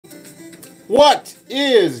What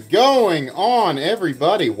is going on,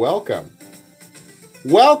 everybody? Welcome.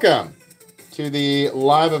 Welcome to the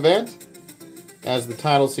live event. As the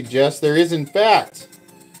title suggests, there is, in fact,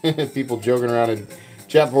 people joking around in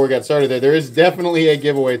chat before we got started there is definitely a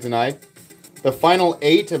giveaway tonight. The final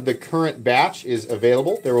 8 of the current batch is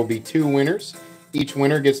available. There will be 2 winners. Each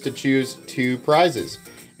winner gets to choose 2 prizes.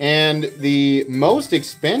 And the most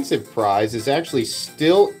expensive prize is actually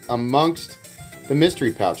still amongst the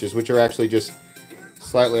mystery pouches, which are actually just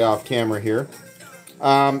slightly off camera here.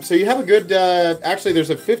 So you have a good, actually there's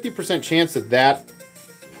a 50% chance that that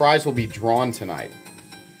prize will be drawn tonight.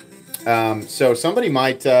 So somebody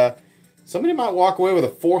might walk away with a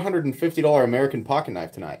 $450 American pocket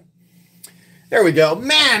knife tonight. There we go.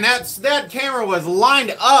 Man, that camera was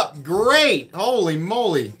lined up great. Holy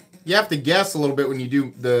moly. You have to guess a little bit when you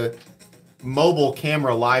do the mobile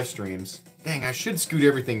camera live streams. Dang, I should scoot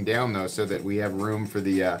everything down though so that we have room for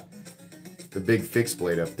the big fixed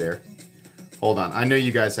blade up there. Hold on. I know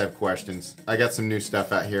you guys have questions. I got some new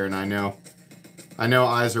stuff out here and I know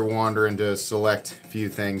eyes are wandering to select few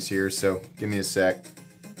things here, so give me a sec.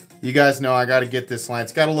 You guys know I got to get this line.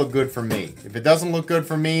 It's got to look good for me. If it doesn't look good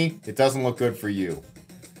for me, it doesn't look good for you.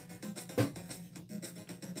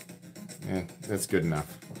 Yeah, that's good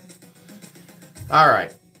enough. All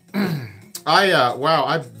right. Wow,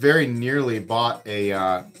 I very nearly bought a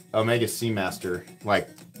Omega Seamaster, like,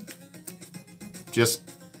 just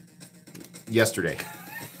yesterday.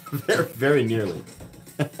 very, very nearly.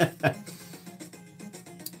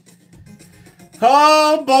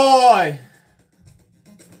 Oh, boy!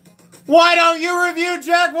 Why don't you review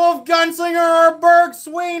Jack Wolf Gunslinger or Berg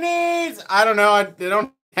Sweeney's? I don't know. They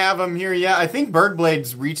don't have them here yet. I think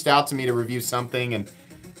Bergblades reached out to me to review something, and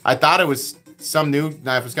I thought it was some new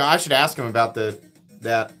knife. I should ask him about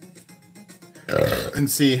that and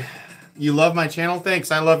see. You love my channel?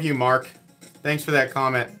 Thanks. I love you, Mark. Thanks for that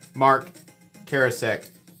comment, Mark Karasek.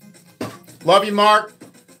 Love you, Mark.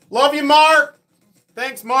 Love you, Mark.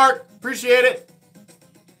 Thanks, Mark. Appreciate it.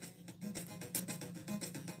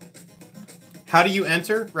 How do you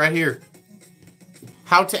enter? Right here.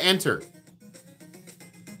 How to enter.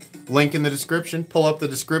 Link in the description. Pull up the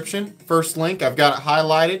description. First link. I've got it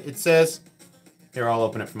highlighted. It says, here, I'll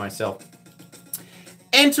open it for myself.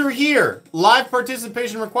 Enter here. Live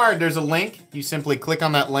participation required. There's a link. You simply click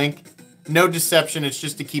on that link. No deception. It's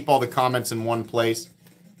just to keep all the comments in one place.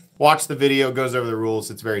 Watch the video. Goes over the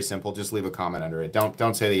rules. It's very simple. Just leave a comment under it.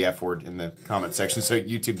 Don't say the F word in the comment section so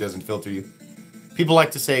YouTube doesn't filter you. People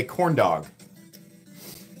like to say corn dog.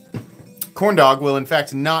 Corn dog will in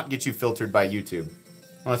fact not get you filtered by YouTube.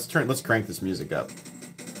 Well, let's crank this music up.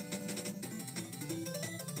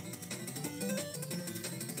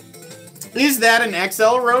 Is that an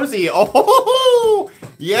XL Rosie? Oh,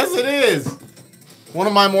 yes it is. One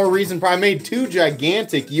of my more recent, I made 2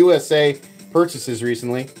 gigantic USA purchases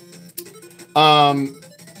recently. I'm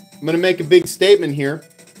going to make a big statement here.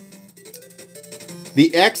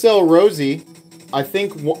 The XL Rosie, I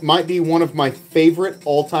think, might be one of my favorite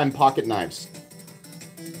all-time pocket knives.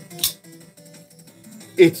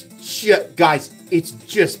 It's just, guys, it's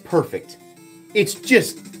just perfect. It's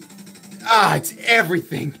just, it's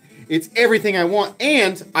everything. It's everything I want.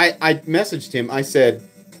 And I messaged him. I said,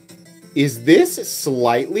 is this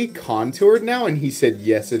slightly contoured now? And he said,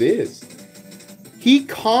 yes, it is. He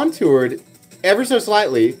contoured ever so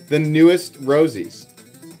slightly the newest Rosies,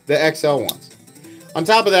 the XL ones. On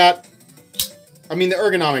top of that, I mean, the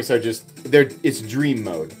ergonomics are just, it's dream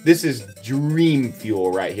mode. This is dream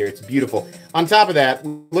fuel right here. It's beautiful. On top of that,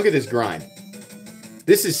 look at this grind.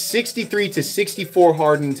 This is 63 to 64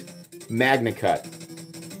 hardened Magna Cut.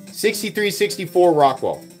 63, 64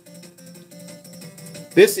 Rockwell.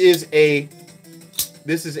 This is a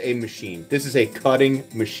machine. This is a cutting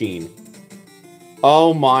machine.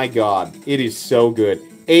 Oh my God. It is so good.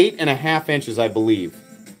 8.5 inches, I believe.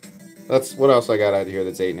 That's, what else I got out here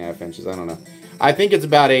that's 8.5 inches? I don't know. I think it's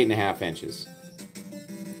about 8.5 inches.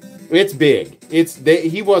 It's big.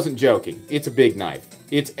 He wasn't joking. It's a big knife.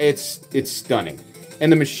 It's stunning.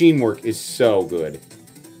 And the machine work is so good.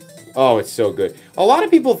 Oh, it's so good. A lot of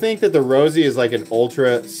people think that the Rosie is like an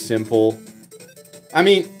ultra simple. I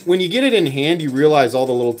mean, when you get it in hand, you realize all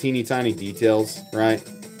the little teeny tiny details, right?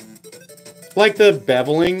 Like the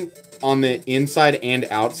beveling on the inside and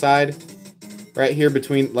outside, right here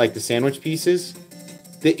between like the sandwich pieces.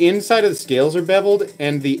 The inside of the scales are beveled,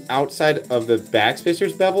 and the outside of the backspacer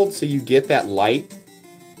is beveled, so you get that light.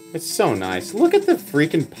 It's so nice. Look at the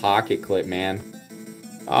freaking pocket clip, man.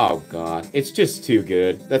 Oh, God. It's just too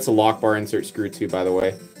good. That's a lock bar insert screw, too, by the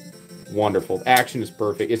way. Wonderful. Action is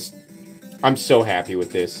perfect. I'm so happy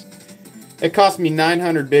with this. It cost me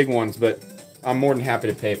 900 big ones, but I'm more than happy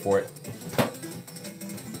to pay for it.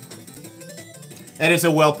 And it's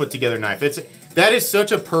a well put together knife. That is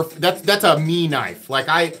such a that's a me knife. Like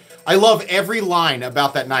I love every line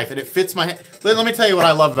about that knife, and it fits my hand. Let me tell you what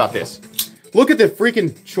I love about this. Look at the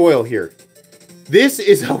freaking choil here. This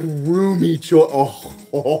is a roomy choil.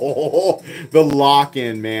 Oh, the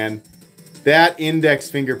lock-in, man. That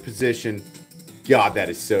index finger position. God, that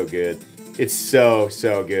is so good. It's so,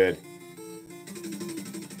 so good.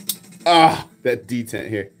 Ah, that detent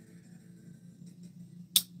here.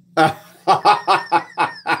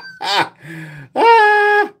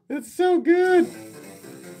 That's so good.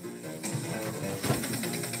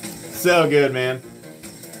 So good, man.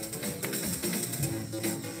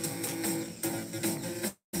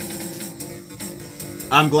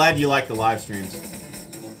 I'm glad you like the live streams.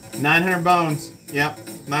 900 bones. Yep,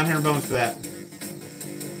 900 bones for that.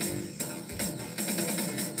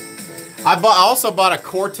 I also bought a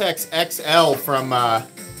Cortex XL from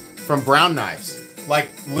Brown Knives. Like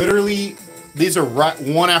literally, these are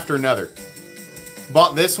one after another.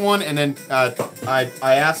 Bought this one, and then I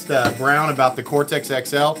asked Brown about the Cortex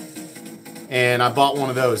XL, and I bought one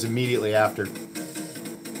of those immediately after.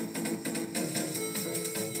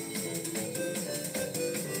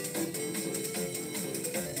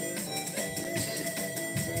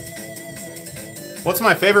 What's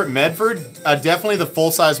my favorite Medford? Definitely the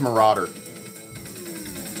full-size Marauder.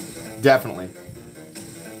 Definitely.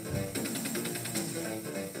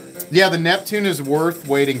 Yeah, the Neptune is worth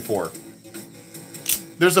waiting for.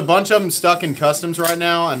 There's a bunch of them stuck in customs right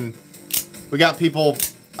now, and we got people...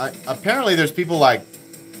 apparently there's people like...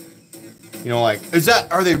 You know, like...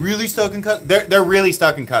 Are they really stuck in customs? They're really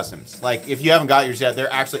stuck in customs. Like, if you haven't got yours yet,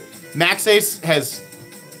 they're actually... MaxAce has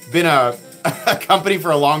been a company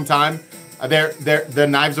for a long time. The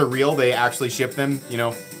knives are real. They actually ship them. You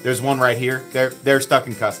know, there's one right here. They're stuck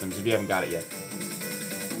in customs if you haven't got it yet.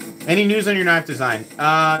 Any news on your knife design?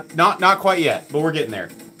 Not quite yet, but we're getting there.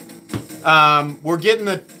 We're getting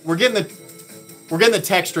the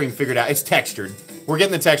texturing figured out. It's textured. We're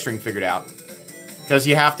getting the texturing figured out because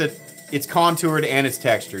you have to. It's contoured and it's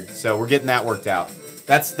textured, so we're getting that worked out.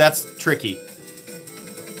 That's tricky.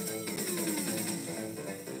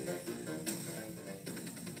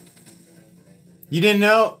 You didn't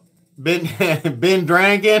know? Been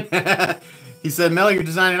drinking? He said, Mel, you're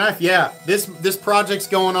designing a knife? Yeah. This project's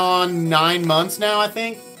going on 9 months now, I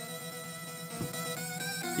think.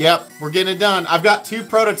 Yep, we're getting it done. I've got 2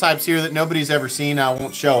 prototypes here that nobody's ever seen. I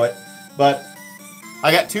won't show it. But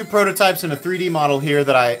I got 2 prototypes and a 3D model here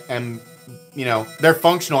that I am, you know, they're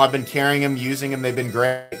functional. I've been carrying them, using them. They've been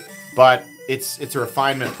great. But it's a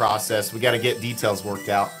refinement process. We got to get details worked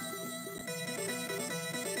out.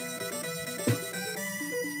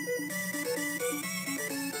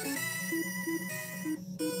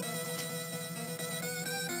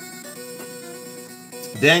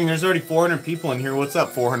 Dang, there's already 400 people in here. What's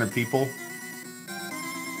up, 400 people?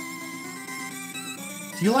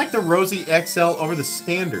 Do you like the Rosie XL over the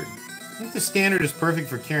Standard? I think the Standard is perfect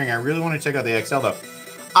for carrying. I really want to check out the XL though.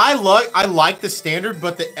 I like the Standard,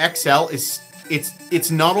 but the XL is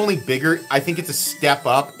it's not only bigger. I think it's a step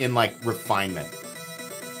up in like refinement.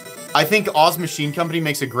 I think Oz Machine Company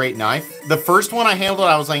makes a great knife. The first one I handled,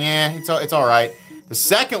 I was like, it's all right. The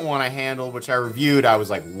second one I handled, which I reviewed, I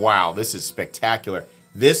was like, wow, this is spectacular.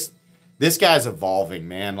 This guy's evolving,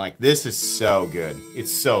 man. Like, this is so good.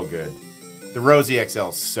 It's so good. The Rosie XL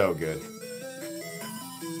is so good.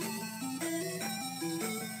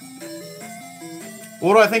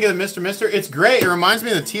 What do I think of the Mr. Mister? It's great. It reminds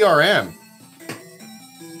me of the TRM.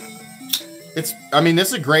 I mean, this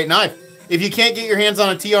is a great knife. If you can't get your hands on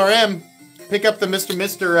a TRM, pick up the Mr.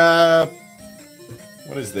 Mister,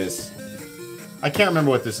 what is this? I can't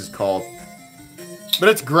remember what this is called. But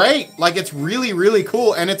it's great. Like, it's really, really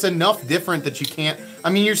cool. And it's enough different that you can't... I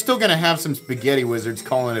mean, you're still going to have some spaghetti wizards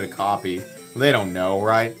calling it a copy. Well, they don't know,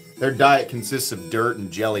 right? Their diet consists of dirt and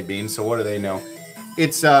jelly beans, so what do they know?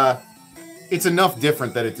 It's enough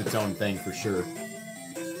different that it's its own thing, for sure.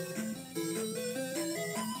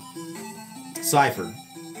 Cypher.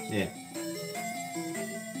 Yeah.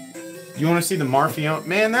 You want to see the Marfion?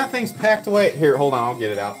 Man, that thing's packed away. Here, hold on. I'll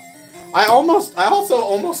get it out. I also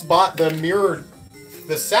almost bought the mirror...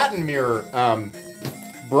 The satin mirror,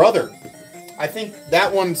 brother. I think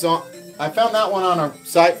that one's on. I found that one on a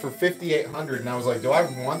site for $5,800, and I was like, do I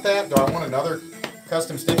want that? Do I want another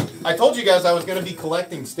custom stitch? I told you guys I was going to be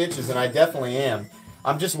collecting stitches, and I definitely am.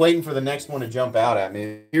 I'm just waiting for the next one to jump out at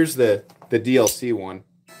me. Here's the DLC one.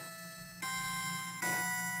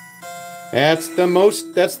 That's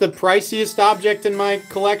the priciest object in my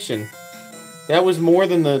collection. That was more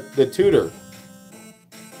than the Tudor.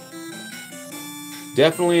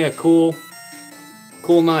 Definitely a cool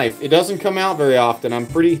knife. It doesn't come out very often. I'm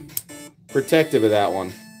pretty protective of that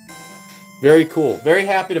one. Very cool. Very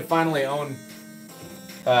happy to finally own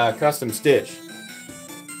custom stitch.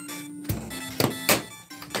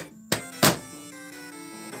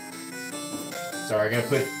 Sorry, I gotta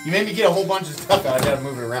put. You made me get a whole bunch of stuff out. I gotta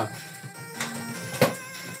move it around.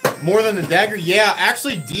 More than the dagger? Yeah,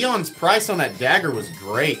 actually, Dion's price on that dagger was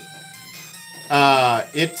great. I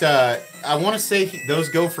want to say those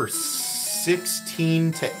go for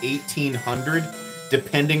 $1,600 to $1,800,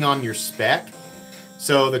 depending on your spec.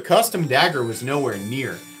 So the custom dagger was nowhere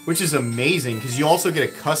near, which is amazing because you also get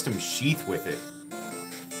a custom sheath with it.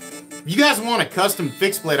 If you guys want a custom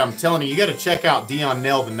fixed blade, I'm telling you, you got to check out Dion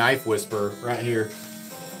Nell, the Knife Whisperer, right here.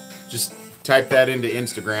 Just type that into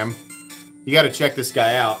Instagram. You got to check this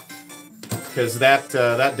guy out because that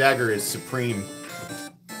dagger is supreme.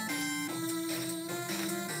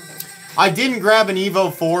 I didn't grab an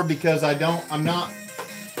Evo 4 because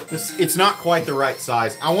it's not quite the right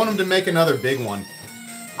size. I want him to make another big one.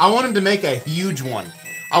 I want him to make a huge one.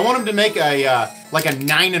 I want him to make a like a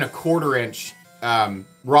 9 1/4 inch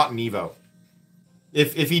Rotten Evo.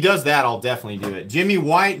 If he does that, I'll definitely do it. Jimmy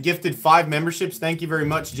White gifted 5 memberships. Thank you very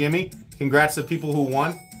much, Jimmy. Congrats to the people who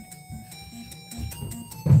won.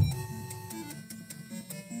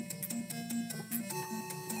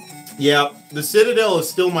 Yeah, the Citadel is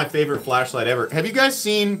still my favorite flashlight ever. Have you guys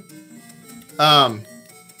seen...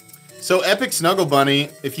 So Epic Snuggle Bunny,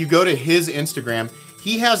 if you go to his Instagram,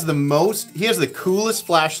 he has the coolest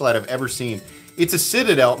flashlight I've ever seen. It's a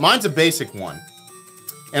Citadel. Mine's a basic one.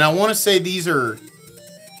 And I want to say these are...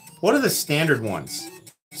 What are the standard ones?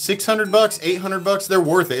 $600, $800? They're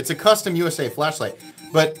worth it. It's a custom USA flashlight.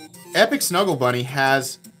 But Epic Snuggle Bunny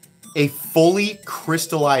has a fully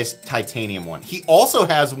crystallized titanium one. He also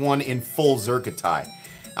has one in full zircotite.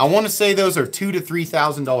 I want to say those are $2,000 to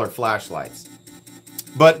 $3,000 flashlights.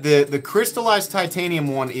 But the crystallized titanium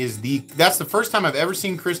one that's the first time I've ever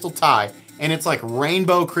seen crystal tie, and it's like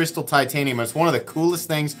rainbow crystal titanium. It's one of the coolest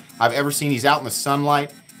things I've ever seen. He's out in the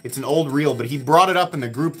sunlight. It's an old reel, but he brought it up in the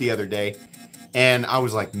group the other day, and I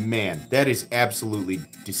was like, man, that is absolutely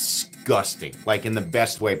disgusting. Like in the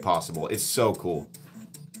best way possible. It's so cool.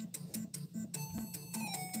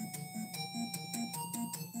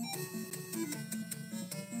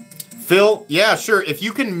 Phil, yeah, sure. If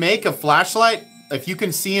you can make a flashlight, if you can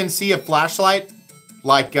CNC a flashlight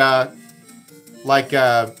like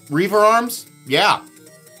Reaver arms, yeah.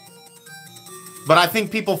 But I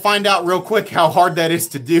think people find out real quick how hard that is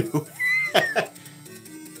to do.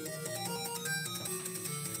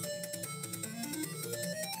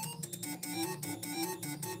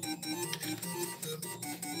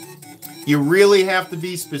 You really have to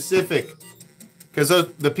be specific. Because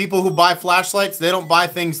the people who buy flashlights, they don't buy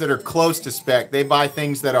things that are close to spec. They buy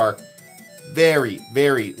things that are very,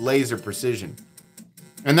 very laser precision.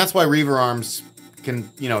 And that's why Reaver Arms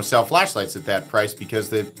can, sell flashlights at that price,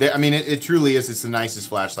 because I mean, it truly is. It's the nicest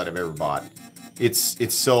flashlight I've ever bought.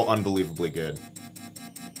 It's so unbelievably good.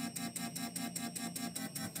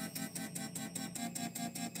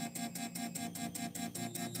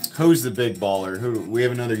 Who's the big baller? We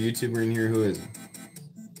have another YouTuber in here. Who is it?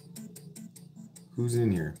 Who's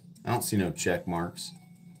in here? I don't see no check marks.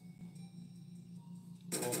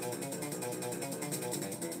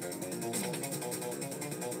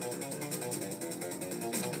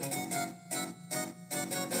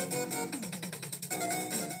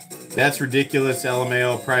 That's ridiculous,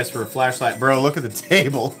 LMAO price for a flashlight. Bro, look at the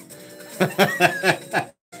table.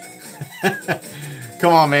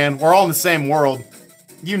 Come on, man. We're all in the same world.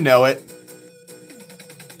 You know it.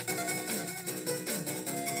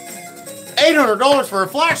 $800 for a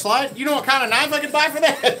flashlight? You know what kind of knife I could buy for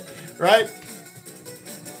that? Right?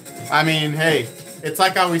 I mean, hey, it's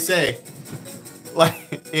like I always say. Like,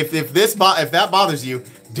 if that bothers you,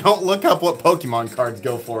 don't look up what Pokemon cards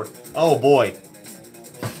go for. Oh boy.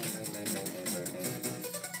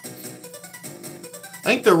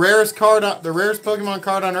 I think the rarest Pokemon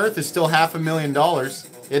card on Earth is still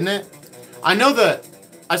 $500,000, isn't it? I know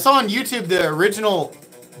I saw on YouTube the original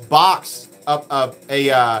box of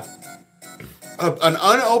an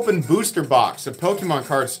unopened booster box of Pokemon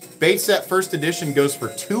cards. Base set first edition goes for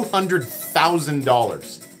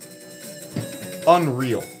 $200,000.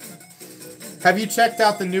 Unreal. Have you checked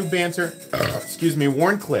out the new Banter? Excuse me,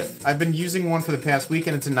 Warncliffe. I've been using one for the past week,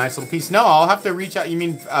 and it's a nice little piece. No, I'll have to reach out. You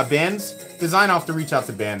mean Ben's design? I'll have to reach out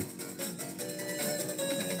to Ben.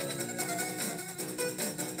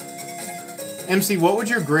 MC, what would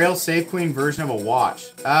your Grail Safe Queen version of a watch?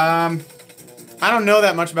 I don't know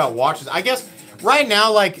that much about watches. I guess right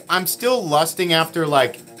now, like, I'm still lusting after,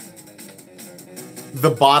 like, the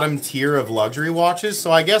bottom tier of luxury watches.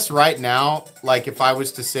 So I guess right now, like if I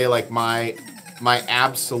was to say like my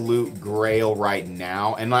absolute grail right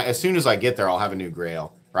now, and like as soon as I get there, I'll have a new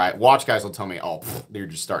grail, right? Watch guys will tell me, oh, you're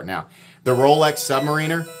just starting out. The Rolex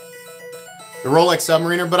Submariner. The Rolex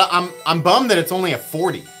Submariner, but I'm bummed that it's only a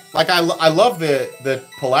 40. Like I love the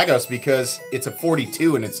Pelagos because it's a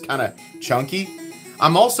 42 and it's kind of chunky.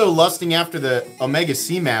 I'm also lusting after the Omega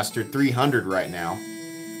Seamaster 300 right now.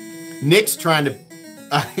 Nick's trying to,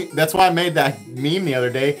 that's why I made that meme the other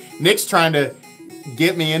day. Nick's trying to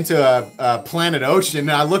get me into a Planet Ocean,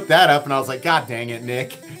 and I looked that up and I was like, God dang it,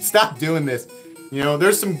 Nick, stop doing this. You know,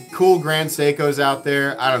 there's some cool Grand Seikos out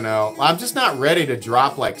there. I don't know. I'm just not ready to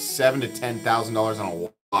drop like $7,000 to $10,000 on a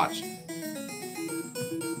watch.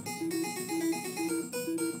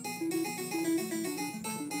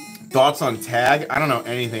 Thoughts on tag? I don't know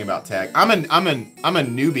anything about tag. I'm a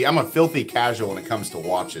newbie. I'm a filthy casual when it comes to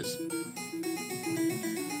watches.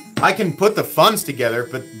 I can put the funds together,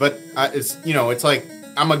 but it's, you know, it's like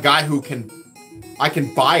I'm a guy who I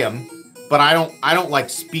can buy them, but I don't like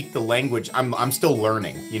speak the language. I'm still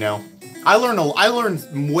learning, you know. I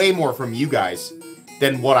learn way more from you guys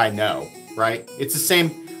than what I know, right? It's the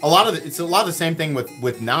same. It's a lot of the same thing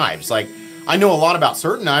with knives. Like I know a lot about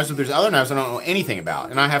certain knives, but there's other knives I don't know anything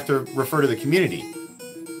about, and I have to refer to the community.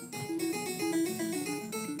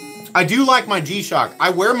 I do like my G-Shock. I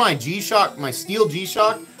wear my G-Shock, my steel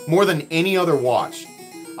G-Shock, more than any other watch.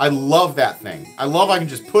 I love that thing. I can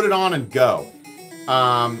just put it on and go.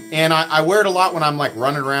 And I wear it a lot when I'm like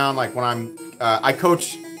running around, like when I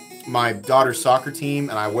coach my daughter's soccer team,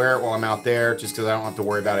 and I wear it while I'm out there just because I don't have to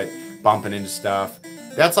worry about it bumping into stuff.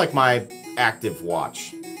 That's like my active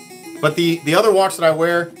watch. But the other watch that I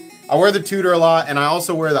wear the Tudor a lot, and I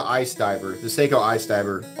also wear the Ice Diver, the Seiko Ice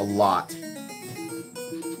Diver a lot.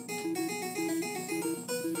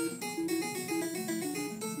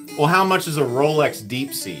 Well, how much is a Rolex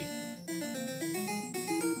Deep Sea?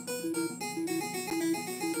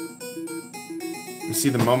 You see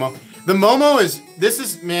the Momo? The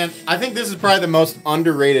Momo man, I think this is probably the most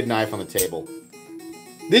underrated knife on the table.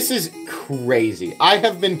 This is crazy. I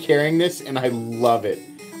have been carrying this and I love it.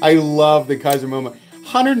 I love the Kaiser Momo.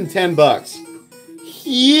 110 bucks.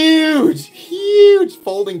 Huge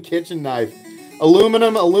folding kitchen knife.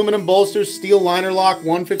 Aluminum bolsters, steel liner lock,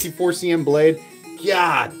 154 cm blade.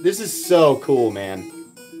 God, this is so cool, man.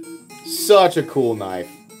 Such a cool knife.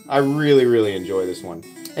 I really enjoy this one.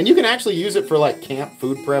 And you can actually use it for like camp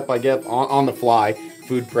food prep, I guess, on the fly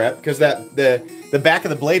food prep, because the back of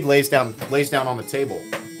the blade lays down on the table.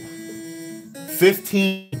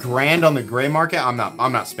 15 grand on the gray market. I'm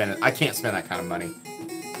not spending. I can't spend that kind of money.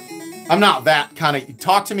 I'm not that kind of.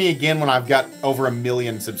 Talk to me again when I've got over 1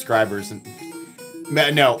 million subscribers. And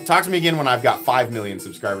no, talk to me again when I've got 5 million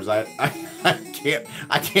subscribers. I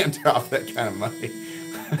can't drop that kind of money.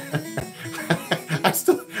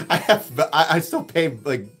 I still pay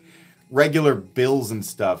like regular bills and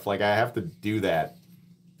stuff. Like I have to do that.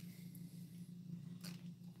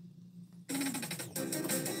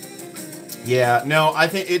 Yeah, no, I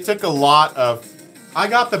think it took a lot of. I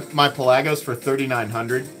got my Pelagos for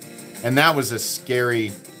 $3,900, and that was a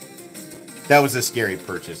scary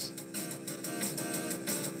purchase.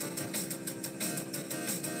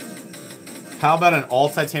 How about an all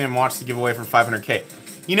titanium watch to give away for $500K?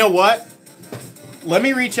 You know what? Let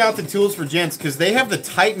me reach out to Tools for Gents, because they have the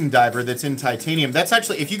Titan diver that's in titanium. That's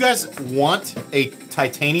actually, if you guys want a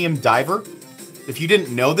titanium diver, if you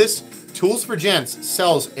didn't know this, Tools for Gents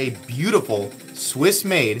sells a beautiful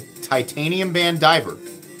Swiss-made titanium band diver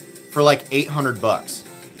for like 800 bucks.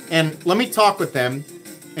 And let me talk with them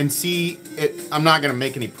and see it. I'm not going to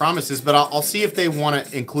make any promises, but I'll see if they want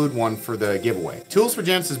to include one for the giveaway. Tools for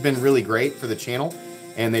Gents has been really great for the channel,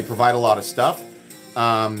 and they provide a lot of stuff.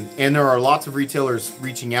 And there are lots of retailers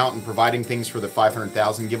reaching out and providing things for the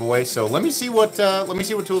 500,000 giveaway. So let me see what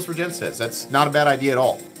Tools for Gents says. That's not a bad idea at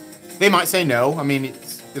all. They might say no. I mean,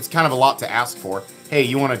 it's kind of a lot to ask for.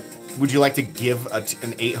 Hey, would you like to give an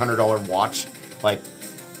 $800 watch? Like,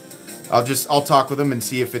 I'll talk with them and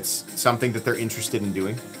see if it's something that they're interested in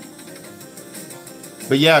doing.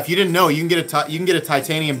 But yeah, if you didn't know, you can get a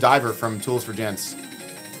titanium diver from Tools for Gents.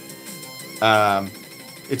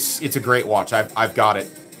 It's a great watch. I've got it.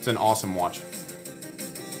 It's an awesome watch.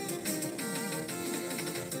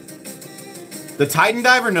 The Titan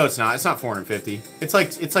diver? No, it's not. It's not 450. It's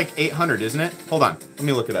like 800, isn't it? Hold on. Let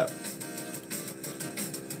me look it up.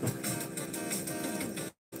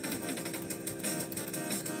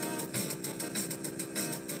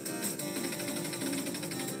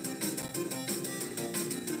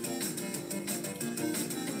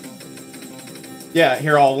 Yeah,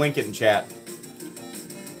 here, I'll link it in chat.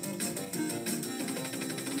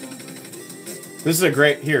 This is a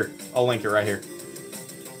great, here, I'll link it right here.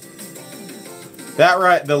 That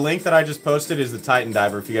right, the link that I just posted is the Titan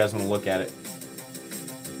Diver if you guys want to look at it.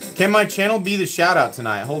 Can my channel be the shout out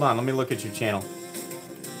tonight? Hold on, let me look at your channel.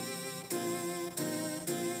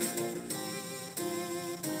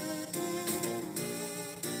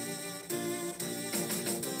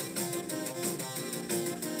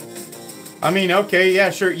 I mean, okay, yeah,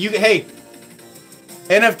 sure. Hey,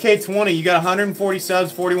 NFK20, you got 140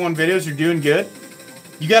 subs, 41 videos, you're doing good.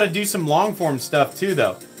 You got to do some long form stuff too,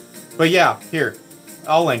 though. But yeah, here,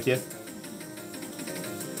 I'll link you.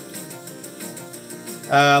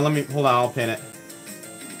 Let me, hold on, I'll pin it.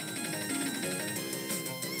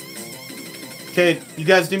 Okay, you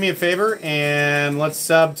guys do me a favor and let's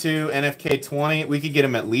sub to NFK20. We could get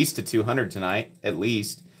him at least to 200 tonight, at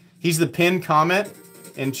least. He's the pinned comment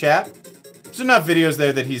in chat. There's enough videos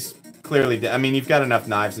there that he's clearly, I mean, you've got enough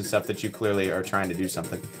knives and stuff that you clearly are trying to do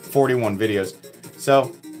something. 41 videos.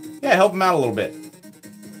 So, yeah, help him out a little bit.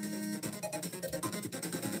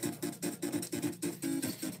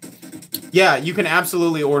 Yeah, you can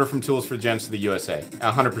absolutely order from Tools for Gens to the USA.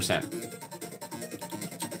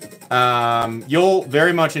 100%. You'll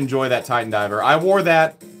very much enjoy that Titan Diver. I wore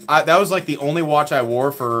that. That was like the only watch I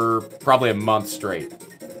wore for probably a month straight.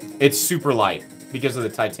 It's super light because of the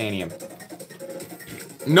titanium.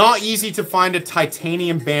 Not easy to find a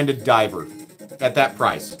titanium banded diver at that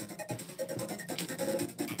price.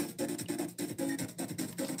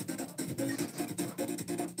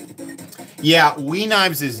 Yeah, Wii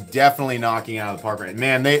Knives is definitely knocking out of the park right.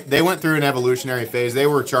 Man, they went through an evolutionary phase. They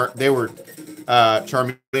were Charmeleon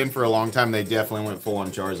for a long time. They definitely went full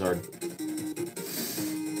on Charizard.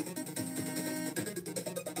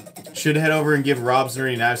 Should head over and give Rob's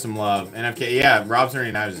Nerdy Knives some love. NFK, yeah, Rob's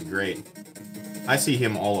Nerdy Knives is great. I see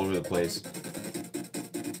him all over the place.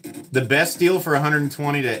 The best deal for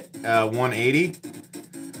 120 to 180.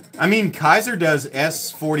 I mean, Kaiser does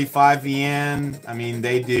S45 VN. I mean,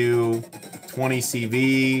 they do 20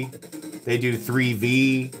 CV. They do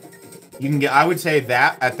 3V. You can get, I would say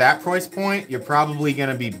that at that price point, you're probably going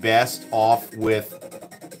to be best off with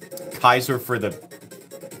Kaiser for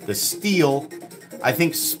the steel. I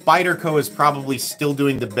think Spyderco is probably still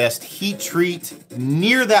doing the best heat treat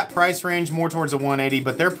near that price range, more towards a 180,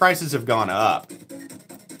 but their prices have gone up.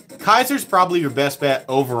 Kaiser's probably your best bet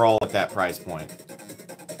overall at that price point.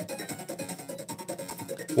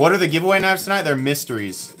 What are the giveaway knives tonight? They're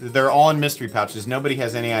mysteries. They're all in mystery pouches. Nobody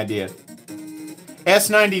has any idea.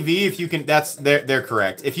 S90V, if you can, they're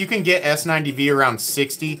correct. If you can get S90V around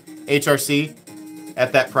 60 HRC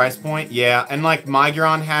at that price point, yeah. And like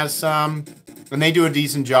Migron has some, and they do a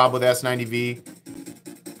decent job with S90V.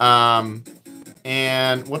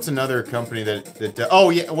 And what's another company that oh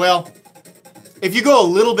yeah, well, if you go a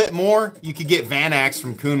little bit more, you could get Vanax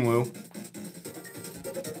from Kunwu.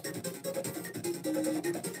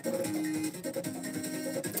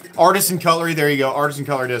 Artisan Cutlery, there you go. Artisan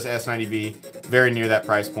Cutlery does S90V, very near that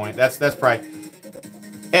price point. That's probably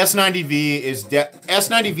S90V is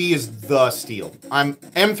S90V is the steel.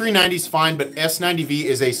 M390's fine, but S90V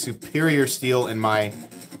is a superior steel in my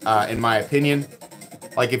opinion.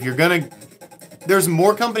 Like if you're gonna, there's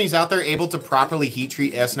more companies out there able to properly heat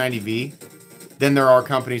treat S90V than there are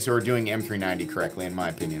companies who are doing M390 correctly, in my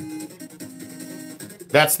opinion.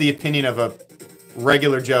 That's the opinion of a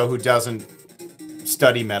regular Joe who doesn't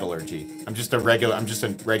study metallurgy. I'm just a regular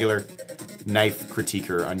knife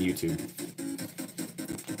critiquer on YouTube.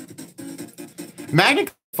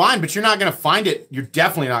 Magnet, fine, but you're not going to find it. You're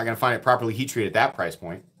definitely not going to find it properly heat treated at that price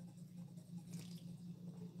point.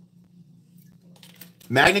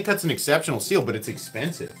 Magnet Cut's an exceptional steel, but it's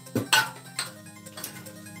expensive.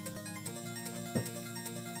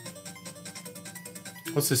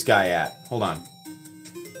 What's this guy at? Hold on.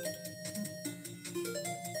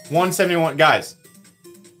 171. Guys,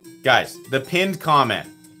 the pinned comment.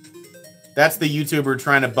 That's the YouTuber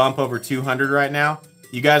trying to bump over 200 right now.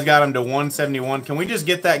 You guys got him to 171. Can we just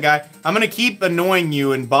get that guy? I'm going to keep annoying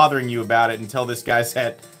you and bothering you about it until this guy's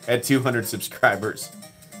at 200 subscribers.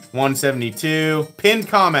 172. Pinned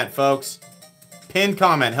comment, folks. Pinned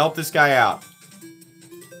comment. Help this guy out.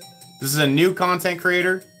 This is a new content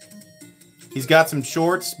creator. He's got some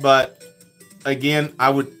shorts, but again,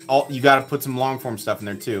 you got to put some long form stuff in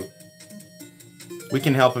there too. We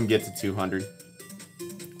can help him get to 200.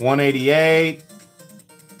 188.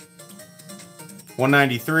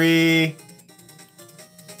 193.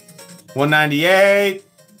 198.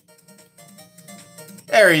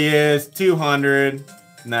 There he is. 200.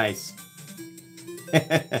 Nice.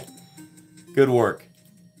 Good work.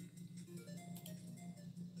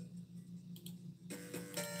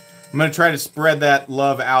 I'm going to try to spread that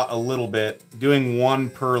love out a little bit. Doing one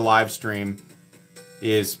per live stream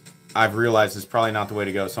is, I've realized, is probably not the way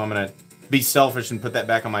to go. So I'm going to be selfish and put that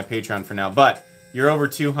back on my Patreon for now. But you're over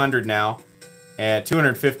 200 now, at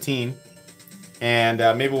 215.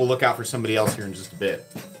 And maybe we'll look out for somebody else here in just a bit.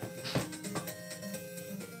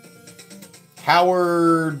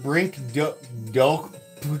 Howard Brink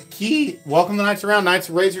Dolkey. Welcome to Knights Around. Knights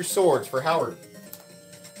raise your swords for Howard.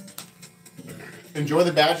 Enjoy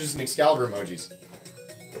the badges and Excalibur emojis.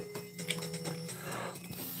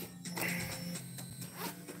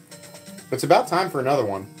 It's about time for another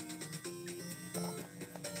one.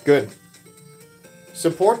 Good.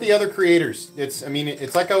 Support the other creators. It's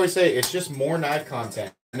like I always say, it's just more knife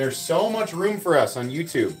content. And there's so much room for us on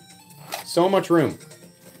YouTube. So much room.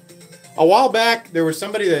 A while back, there was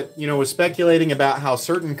somebody that, was speculating about how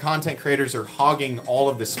certain content creators are hogging all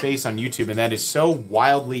of the space on YouTube, and that is so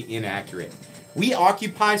wildly inaccurate. We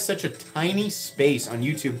occupy such a tiny space on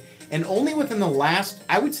YouTube, and only within the last,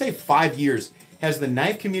 I would say 5 years, has the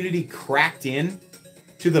knife community cracked in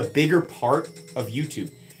to the bigger part of YouTube.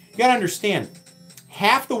 You gotta understand,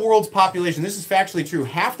 half the world's population, this is factually true,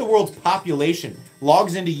 half the world's population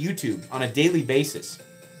logs into YouTube on a daily basis.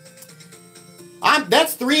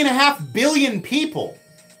 That's 3.5 billion people.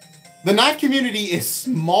 The knife community is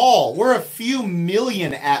small. We're a few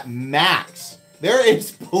million at max. There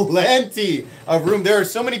is plenty of room. There are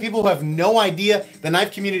so many people who have no idea the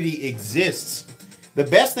knife community exists. The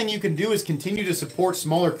best thing you can do is continue to support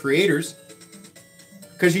smaller creators,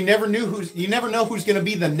 because you never know who's going to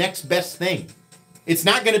be the next best thing. It's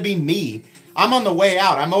not going to be me. I'm on the way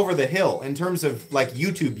out. I'm over the hill in terms of like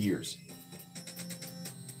YouTube years.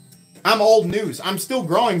 I'm old news. I'm still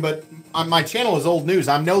growing, but my channel is old news.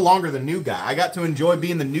 I'm no longer the new guy. I got to enjoy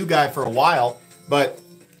being the new guy for a while, but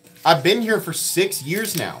I've been here for 6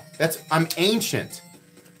 years now. I'm ancient.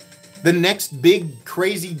 The next big,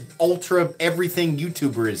 crazy, ultra everything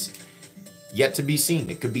YouTuber is yet to be seen.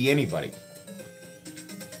 It could be anybody.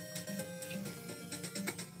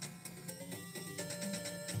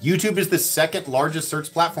 YouTube is the second largest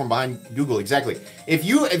search platform behind Google. Exactly. If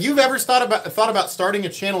you've ever thought about starting a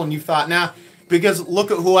channel and you thought, nah, because look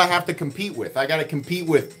at who I have to compete with. I got to compete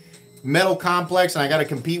with Metal Complex, and I got to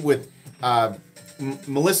compete with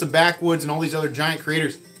Melissa Backwoods and all these other giant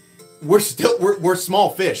creators. We're small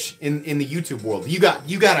fish in the YouTube world. You got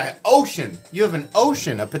an ocean. You have an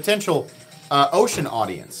ocean, a potential ocean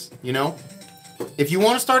audience. If you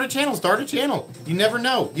want to start a channel, start a channel. You never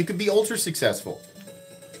know. You could be ultra successful.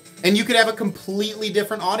 And you could have a completely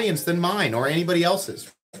different audience than mine or anybody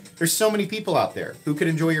else's. There's so many people out there who could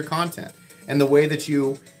enjoy your content and the way that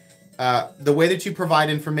you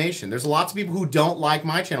provide information. There's lots of people who don't like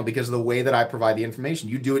my channel because of the way that I provide the information.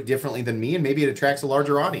 You do it differently than me, and maybe it attracts a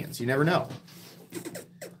larger audience. You never know.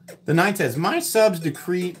 The Knight says, my subs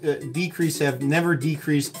decrease have never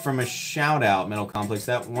decreased from a shout out, Metal Complex.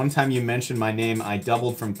 That one time you mentioned my name, I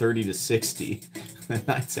doubled from 30 to 60. The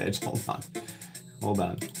Knight's Edge, hold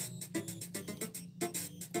on.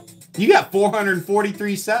 You got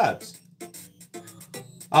 443 subs.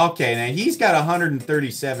 Okay, now he's got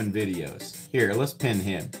 137 videos. Here, let's pin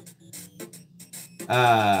him.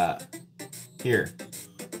 Here.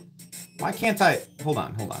 Why can't I? Hold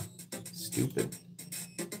on. Stupid.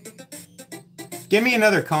 Give me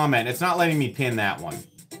another comment. It's not letting me pin that one.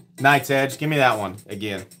 Knight's Edge, give me that one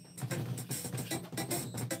again.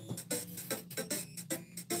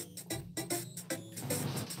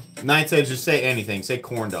 Knight's Edge, just say anything. Say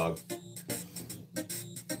corn dog.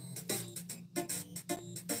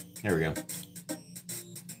 Here we go.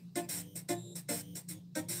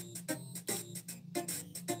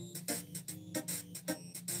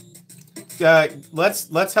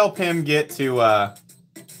 Let's help him get to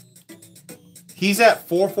he's at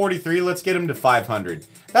 443. Let's get him to 500.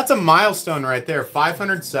 That's a milestone right there.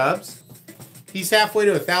 500 subs. He's halfway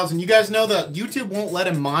to 1,000. You guys know that YouTube won't let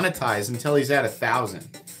him monetize until he's at 1,000,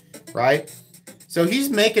 right? So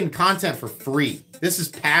he's making content for free. This is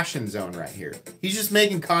passion zone right here. He's just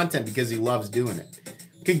making content because he loves doing it.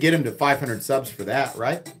 Could get him to 500 subs for that,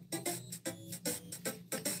 right?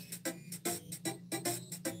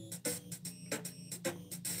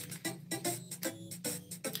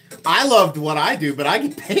 I loved what I do, but I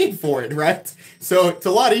get paid for it, right? So it's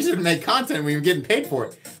a lot easier to make content when you're getting paid for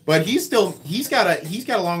it. But he's got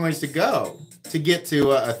a long ways to go to get to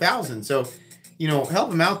 1,000. So,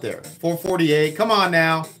 help him out there. 448. Come on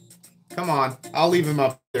now. Come on. I'll leave him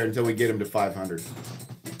up there until we get him to 500.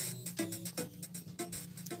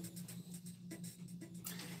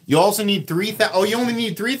 You also need 3,000. Oh, you only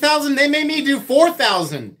need 3,000? They made me do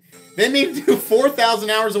 4,000. They need to do 4,000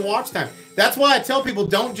 hours of watch time. That's why I tell people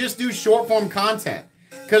don't just do short form content,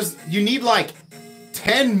 because you need like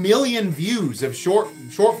 10 million views of short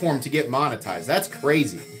form to get monetized. That's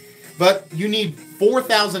crazy. But you need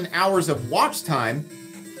 4,000 hours of watch time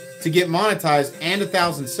to get monetized and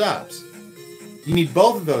 1,000 subs. You need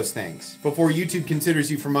both of those things before YouTube considers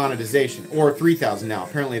you for monetization, or 3,000 now.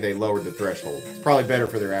 Apparently they lowered the threshold. It's probably better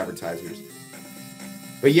for their advertisers.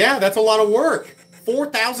 But yeah, that's a lot of work.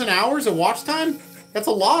 4,000 hours of watch time? That's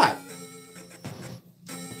a lot.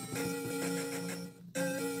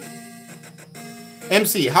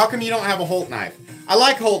 MC, how come you don't have a Holt knife? I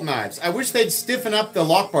like Holt knives. I wish they'd stiffen up the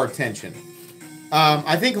lock bar tension.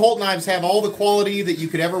 I think Holt knives have all the quality that you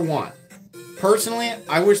could ever want. Personally,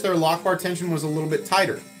 I wish their lock bar tension was a little bit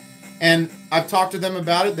tighter. And I've talked to them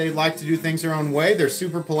about it. They like to do things their own way. They're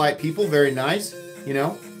super polite people, very nice, you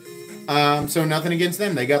know. So nothing against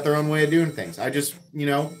them. They got their own way of doing things. I just, you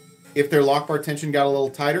know, if their lock bar tension got a little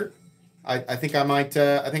tighter, I think I might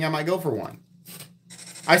go for one.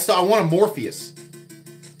 I want a Morpheus,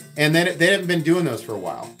 and then they haven't been doing those for a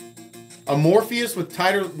while. A Morpheus with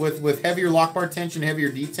tighter, with heavier lock bar tension,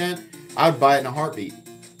 heavier detent, I would buy it in a heartbeat.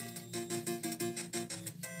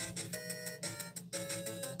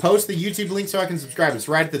 Post the YouTube link so I can subscribe. It's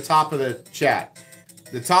right at the top of the chat.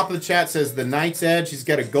 The top of the chat says the Knight's Edge. He's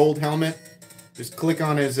got a gold helmet. Just click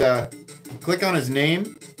on his name. Click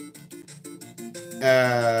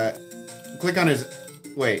on his.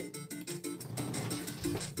 Wait.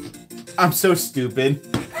 I'm so stupid.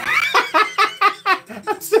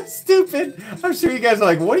 I'm so stupid. I'm sure you guys are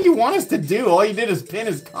like, what do you want us to do? All you did is pin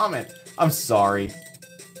his comment. I'm sorry.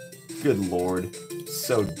 Good Lord.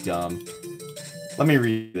 So dumb. Let me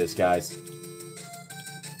read this, guys.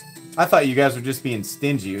 I thought you guys were just being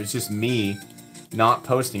stingy. It was just me not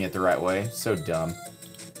posting it the right way. So dumb.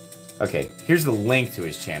 Okay, here's the link to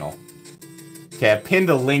his channel. Okay, I pinned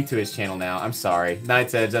a link to his channel now. I'm sorry.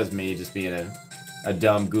 Knight's Edge, that's me just being a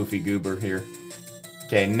dumb, goofy goober here.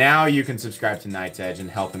 Okay, now you can subscribe to Knight's Edge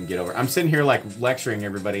and help him get over. I'm sitting here like lecturing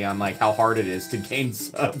everybody on like how hard it is to gain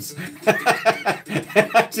subs.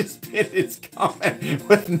 And I just pinned his comment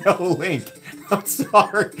with no link. I'm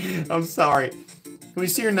sorry. I'm sorry. Can we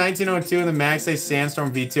see your 1902 and the MagSafe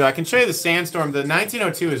Sandstorm V2? I can show you the Sandstorm. The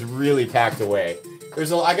 1902 is really packed away.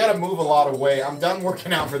 I gotta move a lot of weight. I'm done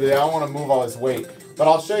working out for the day. I don't want to move all this weight. But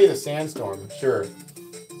I'll show you the Sandstorm, sure.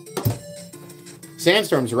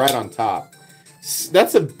 Sandstorm's right on top.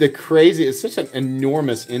 That's the crazy, it's such an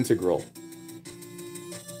enormous integral.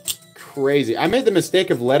 Crazy. I made the mistake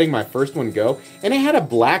of letting my first one go, and it had a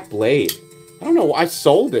black blade. I don't know, I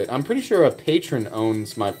sold it. I'm pretty sure a patron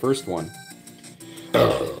owns my first one.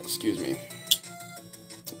 Excuse me.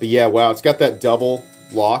 But yeah, wow, it's got that double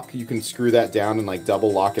lock. You can screw that down and like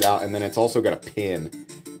double lock it out, and then it's also got a pin,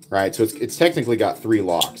 right? So it's technically got 3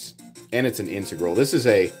 locks, and it's an integral. This is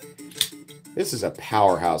a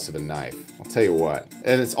powerhouse of a knife. I'll tell you what.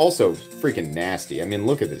 And it's also freaking nasty. I mean,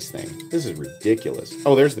 look at this thing. This is ridiculous.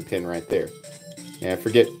 Oh, there's the pin right there. Yeah,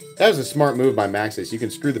 forget. That was a smart move by Maxis. You can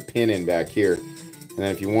screw the pin in back here. And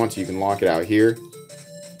then if you want to, you can lock it out here.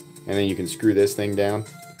 And then you can screw this thing down.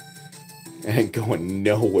 And it going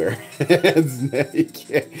nowhere.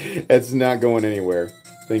 It's not going anywhere.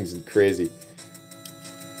 Thing's crazy.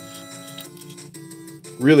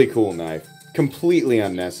 Really cool knife. Completely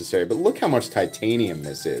unnecessary. But look how much titanium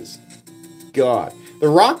this is. God. The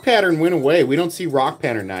rock pattern went away. We don't see rock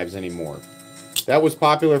pattern knives anymore. That was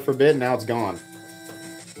popular for a bit, and now it's gone.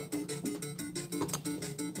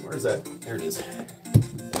 Where's that? There it is.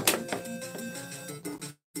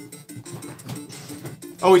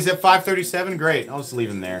 Oh, he's at 537? Great. I'll just leave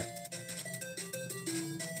him there.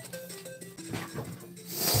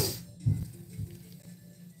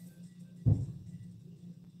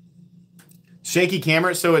 Shaky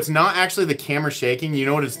camera. So it's not actually the camera shaking. You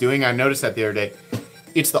know what it's doing? I noticed that the other day.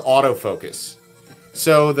 It's the autofocus.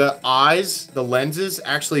 So the eyes, the lenses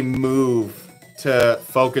actually move to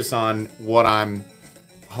focus on what I'm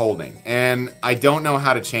holding. And I don't know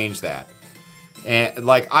how to change that. And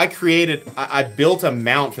like I built a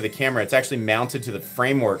mount for the camera. It's actually mounted to the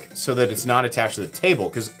framework so that it's not attached to the table.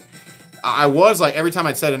 Because I was like, every time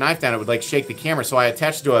I'd set a knife down, it would like shake the camera. So I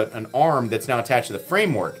attached it to an arm that's now attached to the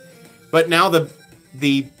framework. But now the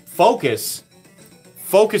focus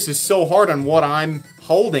is so hard on what I'm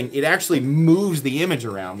holding, it actually moves the image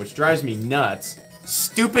around, which drives me nuts.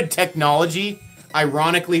 Stupid technology,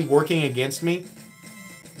 ironically working against me.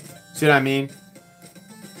 See what I mean?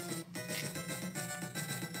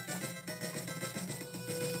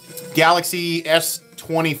 Galaxy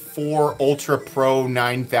S24 Ultra Pro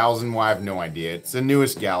 9000. Well, I have no idea. It's the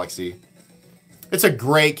newest Galaxy. It's a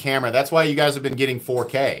great camera. That's why you guys have been getting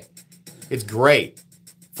 4K. It's great.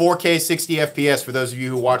 4K 60 FPS for those of you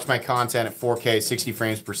who watch my content at 4K 60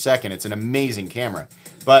 frames per second. It's an amazing camera.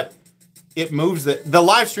 But it moves the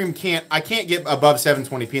live stream I can't get above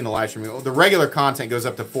 720p in the live stream. The regular content goes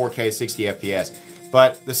up to 4K 60 FPS.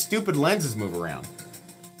 But the stupid lenses move around.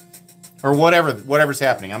 Or whatever's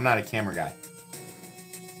happening. I'm not a camera guy.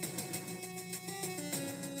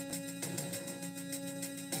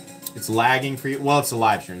 It's lagging for you. Well, it's a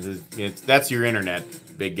live stream. That's your internet,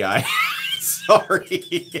 big guy.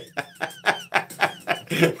 Sorry.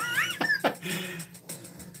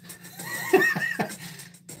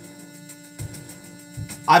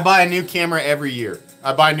 I buy a new camera every year.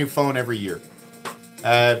 I buy a new phone every year.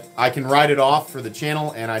 I can write it off for the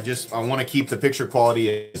channel, and I want to keep the picture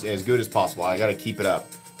quality as good as possible. I got to keep it up.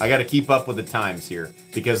 I got to keep up with the times here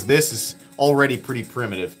because this is already pretty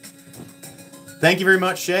primitive. Thank you very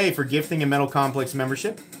much, Shay, for gifting a Metal Complex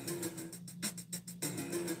membership.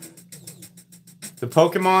 The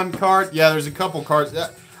Pokemon card, yeah, there's a couple cards.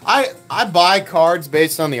 I buy cards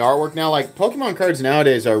based on the artwork now. Like, Pokemon cards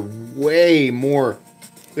nowadays are way more,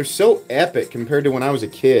 they're so epic compared to when I was a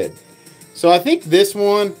kid. So I think this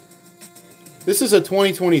one, this is a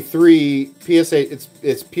 2023 PSA,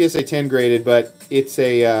 it's PSA 10 graded, but it's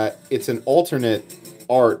an alternate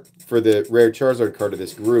art for the rare Charizard card of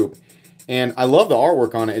this group. And I love the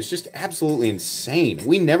artwork on it. It's just absolutely insane.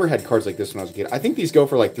 We never had cards like this when I was a kid. I think these go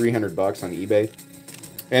for like 300 bucks on eBay.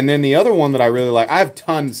 And then the other one that I really like, I have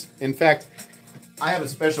tons. In fact, I have a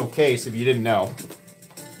special case, if you didn't know.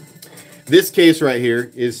 This case right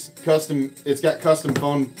here is custom. It's got custom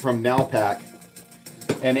foam from Nalpac.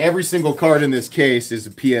 And every single card in this case is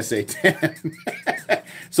a PSA 10.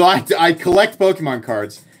 So I collect Pokemon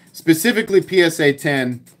cards, specifically PSA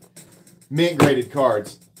 10 mint graded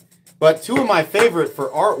cards. But two of my favorite for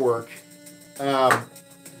artwork,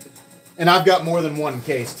 and I've got more than one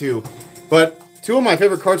case too, but two of my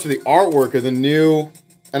favorite cards for the artwork are the new,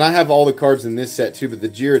 and I have all the cards in this set too, but the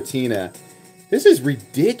Giratina. This is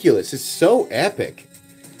ridiculous. It's so epic.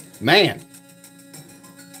 Man.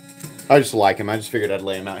 I just like him. I just figured I'd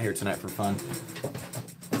lay him out here tonight for fun.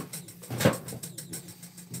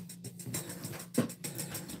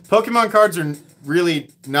 Pokemon cards are really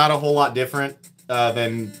not a whole lot different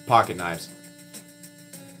than pocket knives.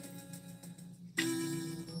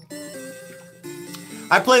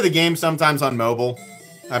 I play the game sometimes on mobile.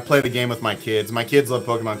 I play the game with my kids. My kids love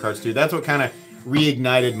Pokemon cards too. That's what kind of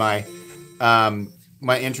reignited my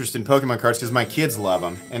my interest in Pokemon cards, because my kids love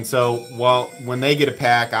them. And so when they get a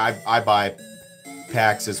pack, I buy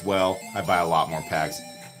packs as well. I buy a lot more packs.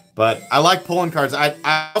 But I like pulling cards.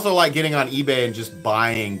 I also like getting on eBay and just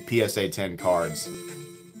buying PSA 10 cards.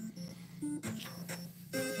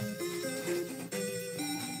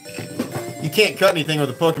 You can't cut anything with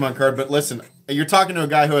a Pokemon card, but listen, you're talking to a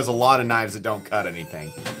guy who has a lot of knives that don't cut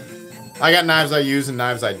anything. I got knives I use and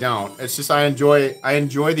knives I don't. It's just I enjoy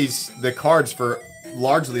the cards for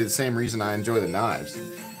largely the same reason I enjoy the knives.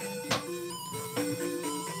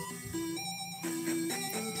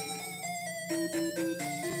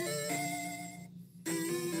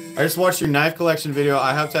 I just watched your knife collection video.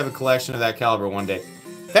 I have to have a collection of that caliber one day.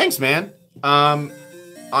 Thanks, man.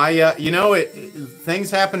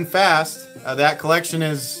 Things happen fast. That collection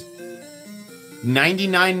is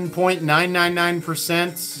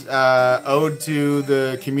 99.999% owed to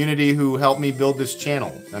the community who helped me build this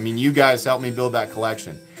channel. I mean, you guys helped me build that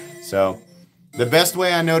collection. So the best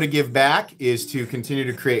way I know to give back is to continue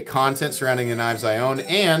to create content surrounding the knives I own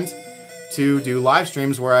and to do live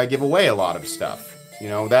streams where I give away a lot of stuff. You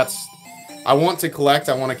know, I want to collect,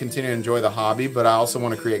 I want to continue to enjoy the hobby, but I also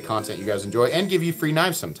want to create content you guys enjoy and give you free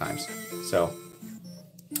knives sometimes. So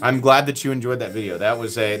I'm glad that you enjoyed that video. That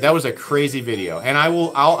was a crazy video, and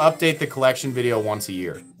I'll update the collection video once a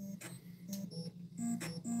year.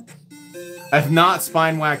 I've not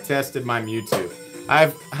spine whack tested my Mewtwo. I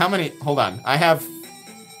have how many? Hold on. I have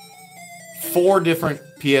 4 different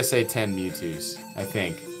PSA 10 Mewtwo's, I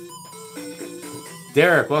think.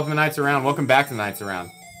 Derek, welcome to Nights Around. Welcome back to Nights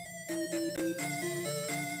Around.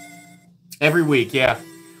 Every week, yeah.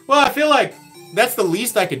 Well, I feel like that's the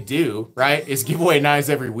least I could do, right? Is give away knives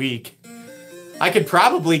every week. I could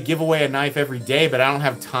probably give away a knife every day, but I don't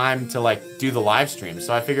have time to like do the live stream.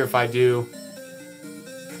 So I figure if I do,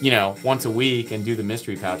 you know, once a week and do the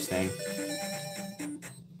mystery pouch thing.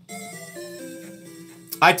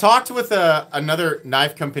 I talked with another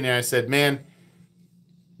knife company and I said, man,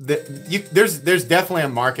 there's definitely a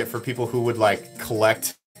market for people who would like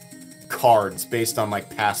collect cards based on like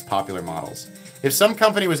past popular models. If some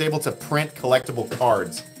company was able to print collectible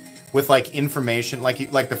cards with like information, like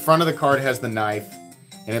the front of the card has the knife,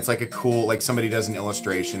 and it's like a cool, like somebody does an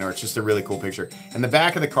illustration, or it's just a really cool picture. And the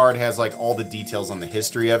back of the card has like all the details on the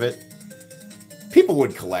history of it. People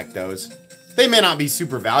would collect those. They may not be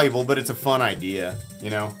super valuable, but it's a fun idea, you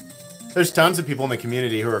know? There's tons of people in the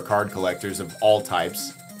community who are card collectors of all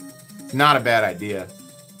types. Not a bad idea.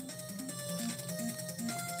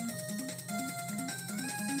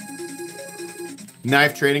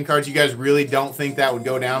 Knife trading cards, you guys really don't think that would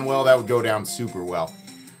go down well? That would go down super well.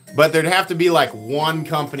 But there'd have to be like one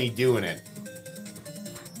company doing it.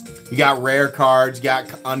 You got rare cards, you got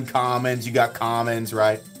uncommons, you got commons,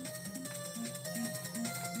 right?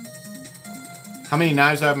 How many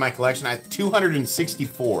knives do I have in my collection? I have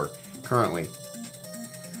 264 currently.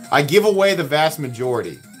 I give away the vast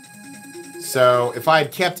majority. So if I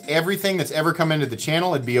had kept everything that's ever come into the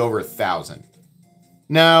channel, it'd be over 1,000.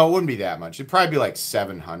 No, it wouldn't be that much. It'd probably be like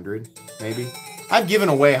 700, maybe. I've given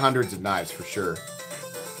away hundreds of knives for sure.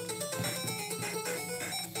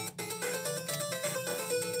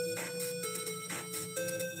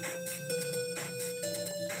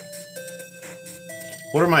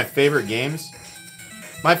 What are my favorite games?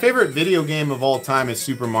 My favorite video game of all time is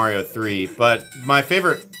Super Mario 3, but my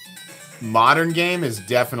favorite modern game is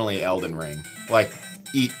definitely Elden Ring. Like,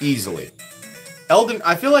 easily.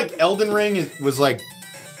 I feel like Elden Ring was like...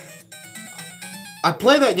 I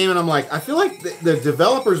play that game and I'm like, I feel like the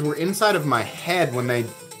developers were inside of my head when they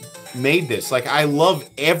made this. Like, I love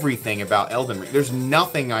everything about Elden Ring. There's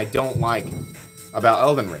nothing I don't like about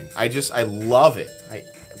Elden Ring. I love it.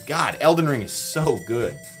 God, Elden Ring is so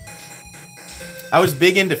good. I was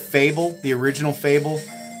big into Fable, the original Fable.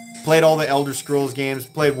 Played all the Elder Scrolls games.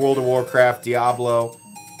 Played World of Warcraft, Diablo.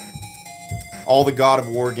 All the God of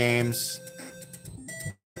War games.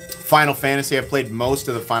 Final Fantasy. I've played most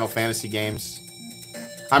of the Final Fantasy games.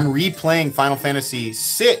 I'm replaying Final Fantasy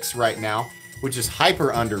VI right now, which is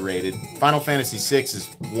hyper underrated. Final Fantasy VI is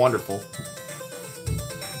wonderful.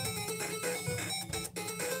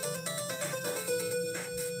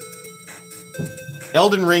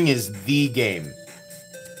 Elden Ring is the game.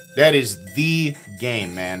 That is the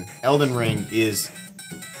game, man. Elden Ring is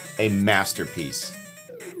a masterpiece.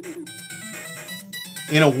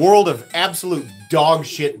 In a world of absolute dog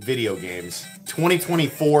shit video games,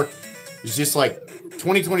 2024 is just like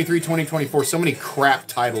 2023, 2024, so many crap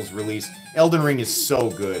titles released. Elden Ring is so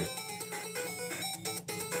good.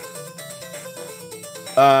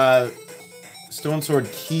 Stone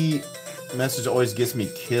Sword key message always gets me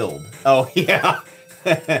killed. Oh, yeah.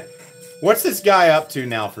 What's this guy up to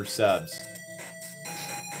now for subs?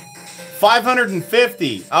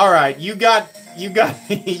 550. All right, you got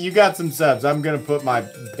some subs. I'm gonna put my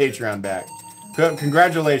Patreon back.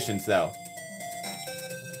 Congratulations, though.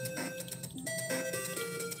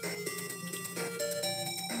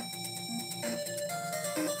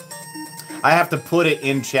 I have to put it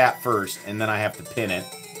in chat first, and then I have to pin it.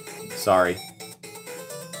 Sorry.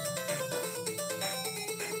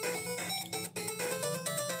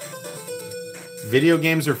 Video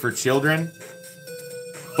games are for children?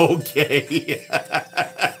 Okay.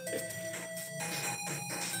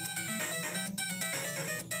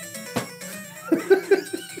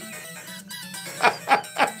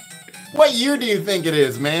 What year do you think it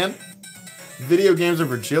is, man? Video games are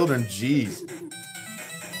for children? Jeez.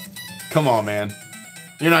 Come on, man.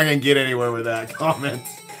 You're not going to get anywhere with that comment.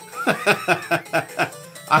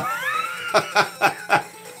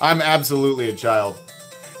 I'm absolutely a child.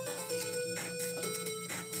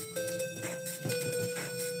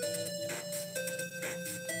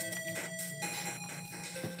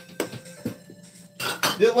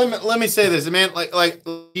 Let me say this, man.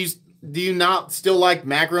 Do you not still like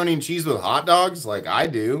macaroni and cheese with hot dogs? Like I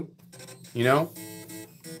do, you know.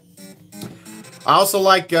 I also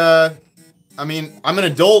like. I mean, I'm an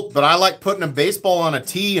adult, but I like putting a baseball on a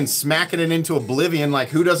tee and smacking it into oblivion. Like,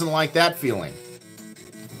 who doesn't like that feeling?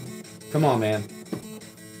 Come on, man.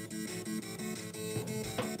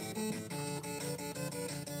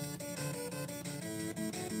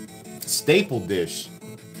 Staple dish.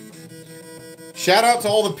 Shout out to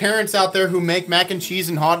all the parents out there who make mac and cheese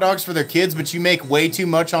and hot dogs for their kids, but you make way too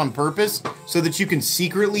much on purpose so that you can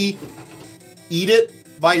secretly eat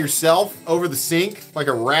it by yourself over the sink like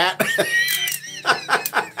a rat.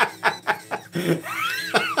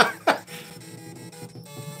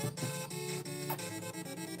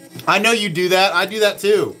 I know you do that. I do that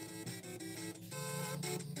too.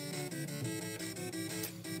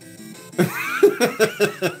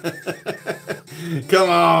 Come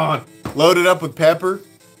on. Load it up with pepper.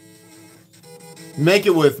 Make it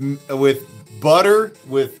with butter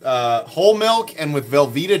with whole milk and with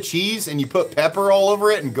Velveeta cheese, and you put pepper all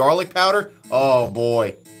over it and garlic powder. Oh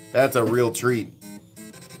boy, that's a real treat.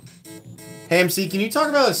 Hey MC, can you talk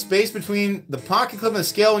about the space between the pocket clip and the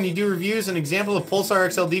scale when you do reviews? An example of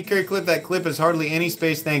Pulsar XL deep carry clip, that clip has hardly any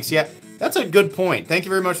space, thanks. Yeah, that's a good point. Thank you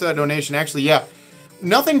very much for that donation. Actually, yeah,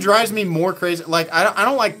 nothing drives me more crazy. Like, I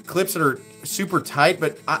don't like clips that are super tight,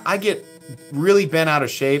 but I get really bent out of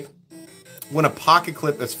shape when a pocket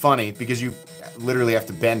clip that's funny because you literally have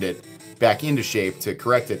to bend it back into shape to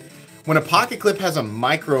correct it. When a pocket clip has a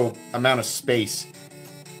micro amount of space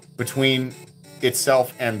between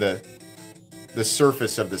itself and the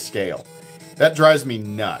surface of the scale, that drives me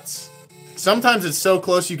nuts. Sometimes it's so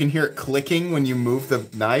close you can hear it clicking when you move the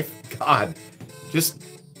knife. God, just,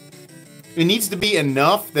 it needs to be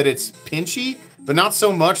enough that it's pinchy, but not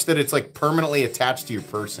so much that it's like permanently attached to your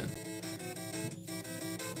person.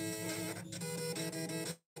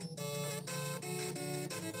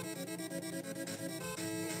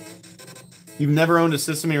 You've never owned a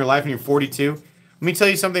system in your life and you're 42? Let me tell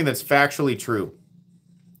you something that's factually true.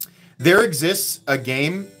 There exists a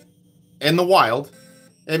game in the wild.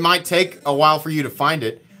 It might take a while for you to find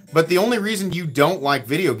it, but the only reason you don't like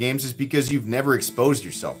video games is because you've never exposed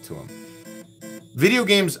yourself to them. Video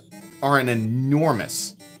games are an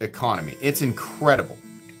enormous economy. It's incredible.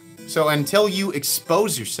 So until you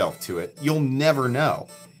expose yourself to it, you'll never know.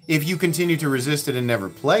 If you continue to resist it and never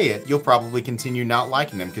play it, you'll probably continue not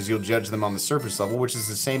liking them because you'll judge them on the surface level, which is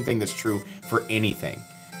the same thing that's true for anything,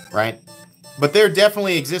 right? But there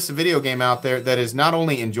definitely exists a video game out there that is not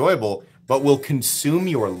only enjoyable, but will consume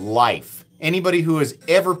your life. Anybody who has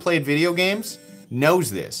ever played video games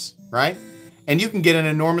knows this, right? And you can get an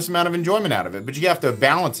enormous amount of enjoyment out of it, but you have to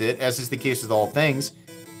balance it, as is the case with all things.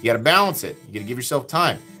 You got to balance it. You got to give yourself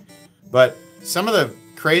time. But some of the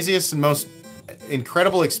craziest and most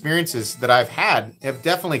incredible experiences that I've had have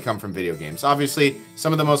definitely come from video games. Obviously,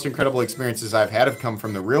 some of the most incredible experiences I've had have come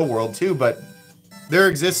from the real world too, but there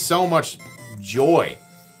exists so much joy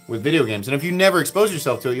with video games. And if you never expose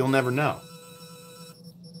yourself to it, you'll never know.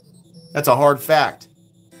 That's a hard fact.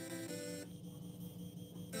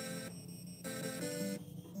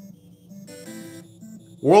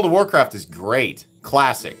 World of Warcraft is great.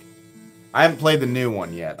 Classic. I haven't played the new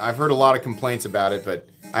one yet. I've heard a lot of complaints about it, but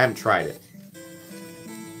I haven't tried it.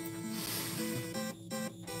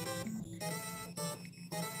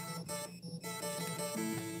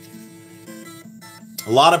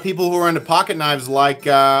 A lot of people who are into pocket knives like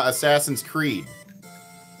Assassin's Creed.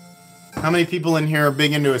 How many people in here are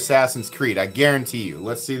big into Assassin's Creed? I guarantee you.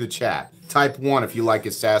 Let's see the chat. Type 1 if you like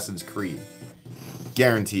Assassin's Creed.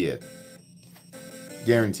 Guarantee it.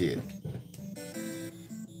 Guarantee it.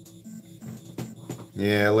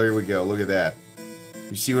 Yeah, there we go. Look at that.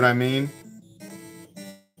 You see what I mean?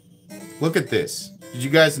 Look at this. Did you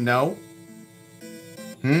guys know?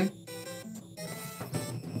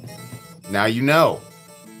 Now you know.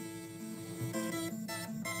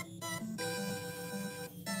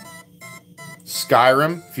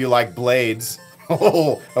 Skyrim, if you like blades.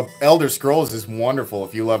 Oh, Elder Scrolls is wonderful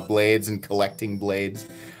if you love blades and collecting blades.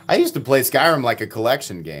 I used to play Skyrim like a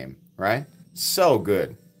collection game, right? So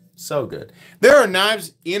good. So good. There are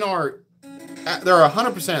knives in our... There are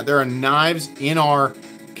 100%. There are knives in our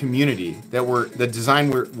community that were... The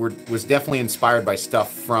design was definitely inspired by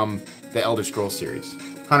stuff from the Elder Scrolls series.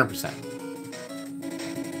 100%.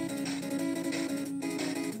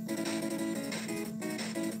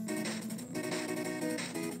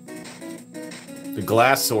 The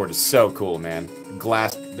glass sword is so cool, man.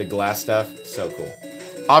 The glass stuff, so cool.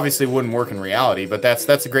 Obviously wouldn't work in reality, but that's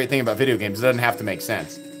a great thing about video games. It doesn't have to make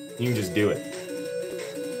sense. You can just do it.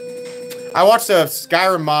 I watched a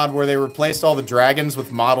Skyrim mod where they replaced all the dragons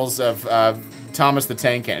with models of Thomas the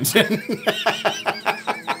Tank Engine.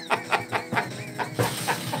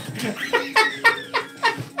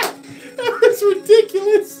 That's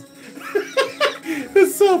ridiculous.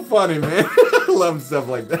 It's so funny, man. I love stuff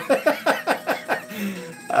like that.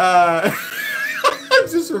 I'm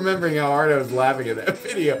just remembering how hard I was laughing at that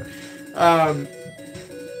video.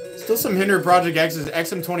 Still some Hinder Project X's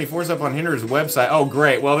XM24's up on Hinder's website. Oh,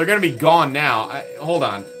 great. Well, they're going to be gone now. Hold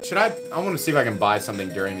on. I want to see if I can buy something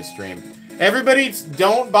during the stream. Everybody,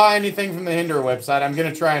 don't buy anything from the Hinder website. I'm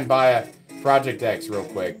going to try and buy a Project X real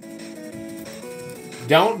quick.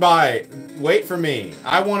 Don't buy it. Wait for me.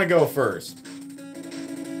 I want to go first.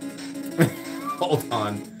 Hold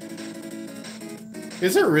on.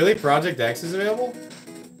 Is there really Project X's available?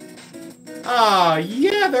 Ah,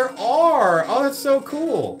 yeah, there are. Oh, that's so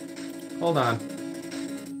cool. Hold on.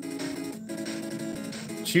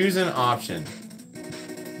 Choose an option.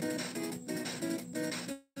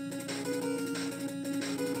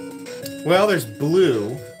 Well, there's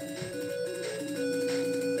blue.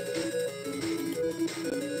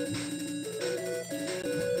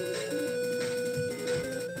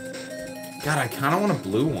 God, I kind of want a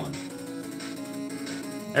blue one.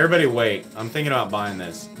 Everybody wait. I'm thinking about buying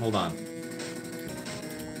this. Hold on.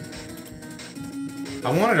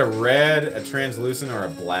 I wanted a red, a translucent, or a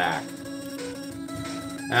black.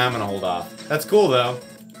 I'm gonna hold off. That's cool, though.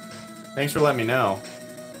 Thanks for letting me know.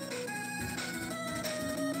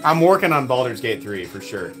 I'm working on Baldur's Gate 3, for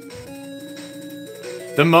sure.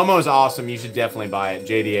 The Momo is awesome. You should definitely buy it.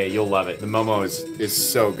 JDA, you'll love it. The Momo is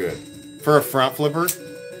so good. For a front flipper,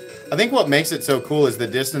 I think what makes it so cool is the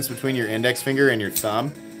distance between your index finger and your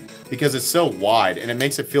thumb, because it's so wide, and it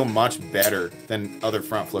makes it feel much better than other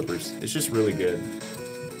front flippers. It's just really good.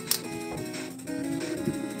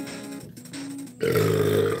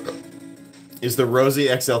 Is the Rosie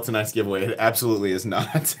XL tonight's giveaway? It absolutely is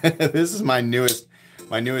not. This is my newest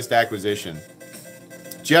acquisition.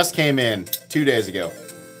 Just came in 2 days ago.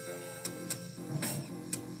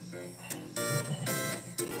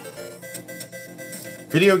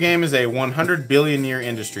 Video game is a 100 billion year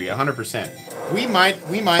industry, 100%. We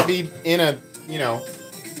might be in a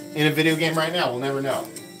video game right now. We'll never know.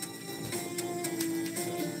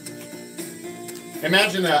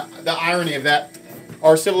 Imagine the irony of that.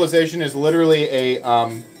 Our civilization is literally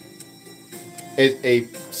a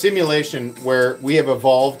simulation where we have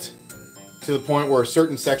evolved to the point where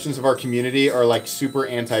certain sections of our community are like super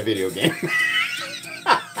anti-video game.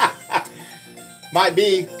 Might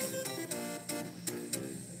be.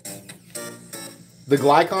 The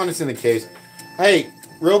Glycon is in the case. Hey,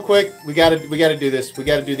 real quick, we gotta do this. We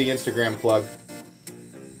gotta do the Instagram plug.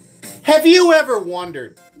 Have you ever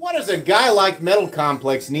wondered, what does a guy like Metal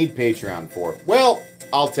Complex need Patreon for? Well,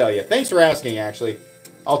 I'll tell you. Thanks for asking, actually.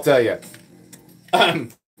 I'll tell you.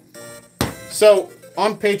 So,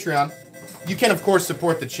 on Patreon, you can, of course,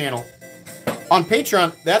 support the channel. On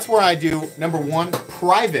Patreon, that's where I do, number one,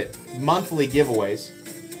 private monthly giveaways.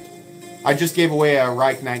 I just gave away a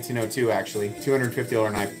Reich 1902, actually.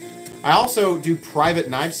 $250 knife. I also do private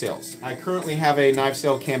knife sales. I currently have a knife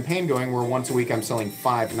sale campaign going where once a week I'm selling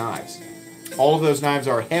 5 knives. All of those knives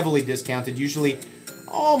are heavily discounted, usually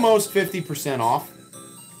almost 50% off.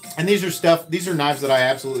 And these are knives that I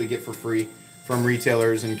absolutely get for free from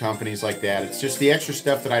retailers and companies like that. It's just the extra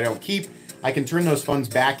stuff that I don't keep. I can turn those funds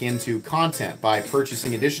back into content by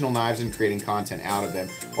purchasing additional knives and creating content out of them,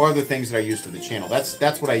 or other things that I use for the channel.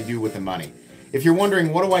 That's what I do with the money. If you're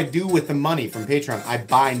wondering, what do I do with the money from Patreon? I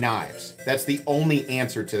buy knives. That's the only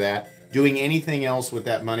answer to that. Doing anything else with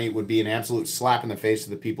that money would be an absolute slap in the face to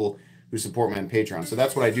the people who support me on Patreon. So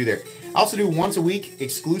that's what I do there. I also do once a week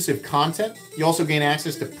exclusive content. You also gain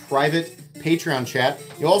access to private Patreon chat.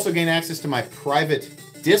 You also gain access to my private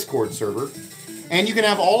Discord server. And you can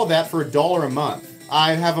have all of that for $1 a month.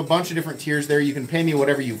 I have a bunch of different tiers there. You can pay me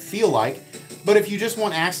whatever you feel like. But if you just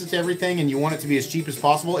want access to everything and you want it to be as cheap as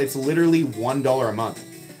possible, it's literally $1 a month.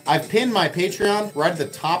 I've pinned my Patreon right at the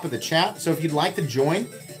top of the chat. So if you'd like to join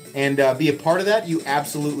and be a part of that, you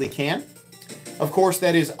absolutely can. Of course,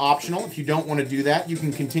 that is optional. If you don't want to do that, you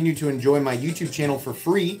can continue to enjoy my YouTube channel for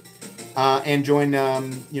free and join,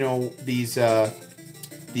 these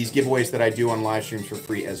giveaways that I do on live streams for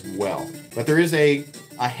free as well. But there is a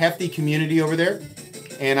hefty community over there,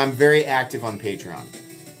 and I'm very active on Patreon.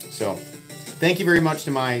 So thank you very much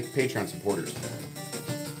to my Patreon supporters.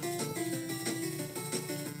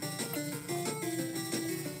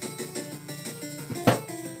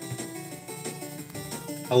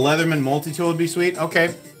 A Leatherman multi-tool would be sweet.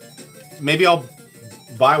 Okay, maybe I'll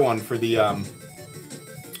buy one for the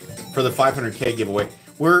 500K giveaway.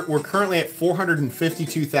 We're currently at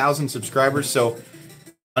 452,000 subscribers, so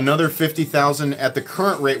another 50,000 at the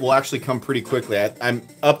current rate will actually come pretty quickly. I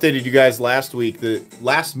updated you guys last week. The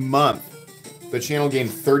last month, the channel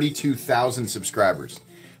gained 32,000 subscribers.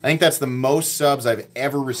 I think that's the most subs I've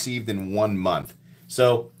ever received in 1 month.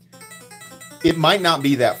 So it might not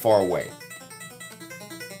be that far away.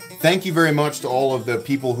 Thank you very much to all of the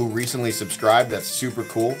people who recently subscribed. That's super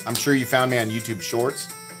cool. I'm sure you found me on YouTube Shorts.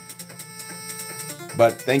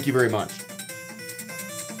 But thank you very much.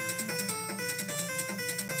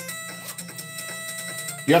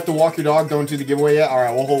 You have to walk your dog going to the giveaway yet? All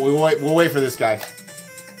right, we'll wait for this guy.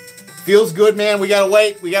 Feels good, man. We gotta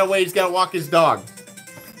wait. He's gotta walk his dog.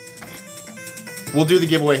 We'll do the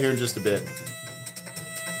giveaway here in just a bit.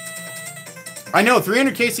 I know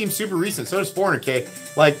 300K seems super recent. So does 400K.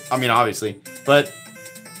 Like, I mean, obviously, but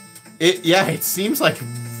it seems like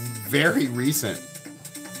very recent.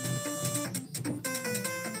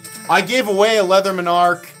 I gave away a Leatherman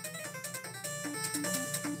Arc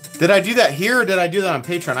Did I do that here or did I do that on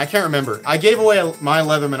Patreon? I can't remember. I gave away my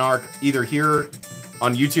Leatherman arc either here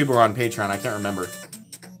on YouTube or on Patreon. I can't remember.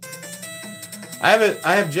 I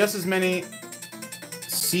have just as many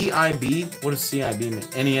CIB. What does CIB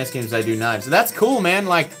mean? NES games I do knives. That's cool, man.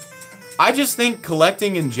 Like, I just think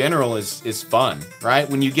collecting in general is fun, right?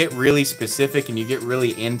 When you get really specific and you get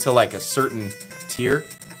really into like a certain tier,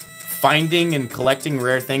 finding and collecting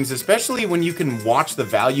rare things, especially when you can watch the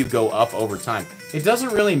value go up over time. It doesn't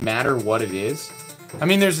really matter what it is. I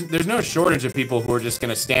mean, there's no shortage of people who are just going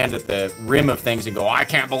to stand at the rim of things and go, I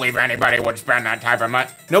can't believe anybody would spend that type of money.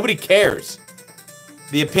 Nobody cares.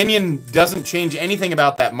 The opinion doesn't change anything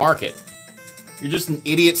about that market. You're just an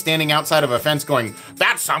idiot standing outside of a fence going,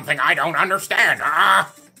 that's something I don't understand.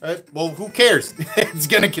 Well, who cares? It's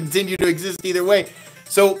going to continue to exist either way.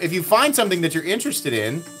 So if you find something that you're interested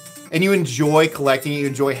in, and you enjoy collecting it, you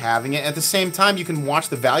enjoy having it, at the same time, you can watch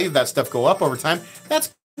the value of that stuff go up over time.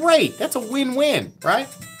 That's great. That's a win-win, right?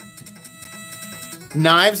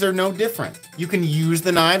 Knives are no different. You can use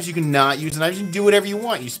the knives. You can not use the knives. You can do whatever you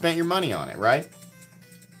want. You spent your money on it, right?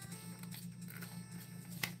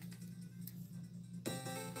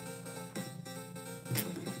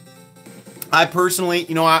 I personally,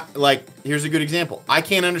 you know, here's a good example. I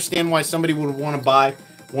can't understand why somebody would want to buy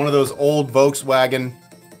one of those old Volkswagen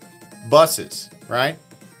buses, right?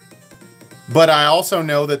 But I also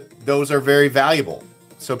know that those are very valuable.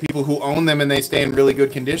 So people who own them and they stay in really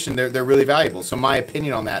good condition, they're really valuable. So my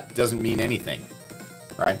opinion on that doesn't mean anything,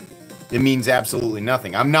 right? It means absolutely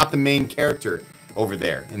nothing. I'm not the main character over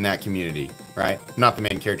there in that community, right? I'm not the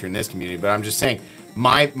main character in this community, but I'm just saying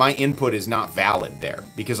my input is not valid there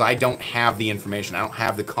because I don't have the information. I don't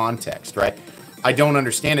have the context, right? I don't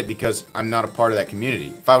understand it because I'm not a part of that community.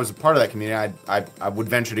 If I was a part of that community, I would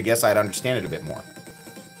venture to guess I'd understand it a bit more.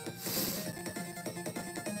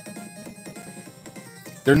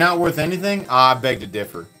 They're not worth anything? I beg to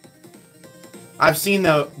differ. I've seen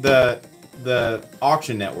the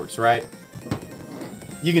auction networks, right?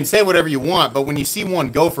 You can say whatever you want, but when you see one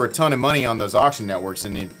go for a ton of money on those auction networks,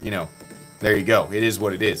 and you know, there you go. It is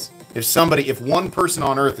what it is. If one person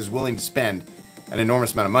on Earth is willing to spend an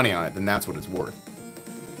enormous amount of money on it, then that's what it's worth.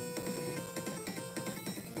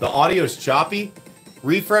 The audio's choppy?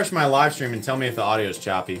 Refresh my live stream and tell me if the audio's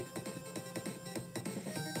choppy.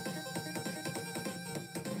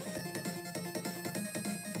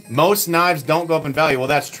 Most knives don't go up in value. Well,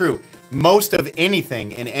 that's true. Most of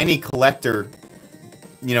anything in any collector,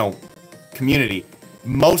 you know, community,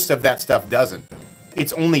 most of that stuff doesn't.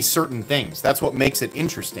 It's only certain things. That's what makes it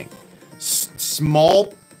interesting.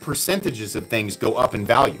 Small percentages of things go up in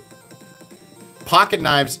value. Pocket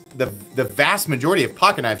knives, the vast majority of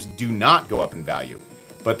pocket knives do not go up in value,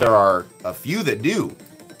 but there are a few that do,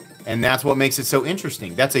 and that's what makes it so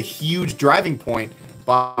interesting. That's a huge driving point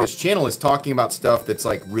by this channel, is talking about stuff that's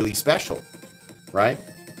like really special, right?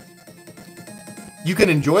 You can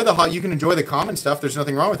enjoy the common stuff. There's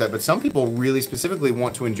nothing wrong with that, but some people really specifically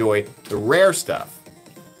want to enjoy the rare stuff.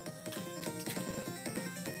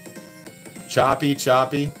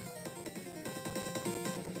 Choppy.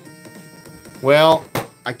 Well,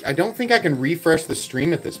 I don't think I can refresh the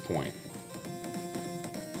stream at this point.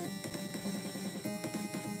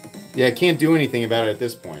 Yeah, I can't do anything about it at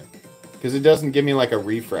this point because it doesn't give me like a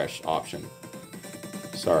refresh option.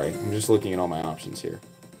 Sorry, I'm just looking at all my options here.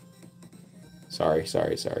 Sorry.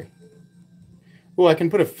 Oh, I can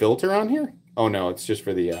put a filter on here? Oh no, it's just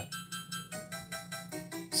for the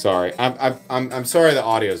Sorry. I'm sorry the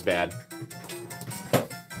audio's bad.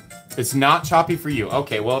 It's not choppy for you.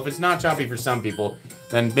 Okay, well, if it's not choppy for some people,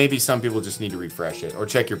 then maybe some people just need to refresh it or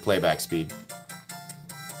check your playback speed.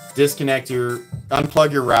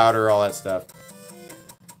 Unplug your router, all that stuff.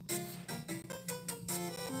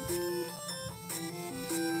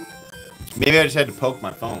 Maybe I just had to poke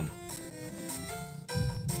my phone.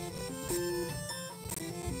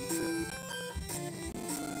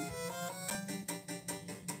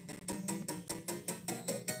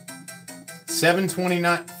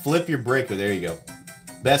 $7.29. Flip your breaker. There you go.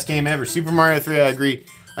 Best game ever. Super Mario 3, I agree.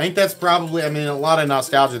 I think that's probably, I mean, a lot of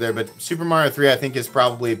nostalgia there, but Super Mario 3, I think, is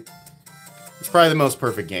probably the most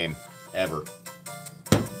perfect game ever.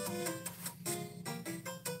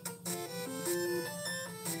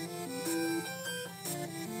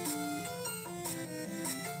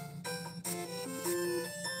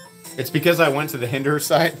 It's because I went to the Hinderer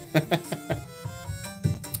site.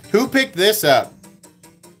 Who picked this up?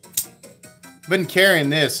 Been carrying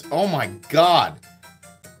this. Oh my god.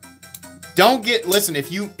 Listen, if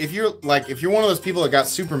you're one of those people that got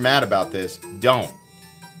super mad about this, don't.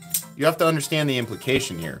 You have to understand the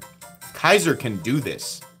implication here. Kaiser can do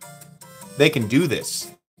this. They can do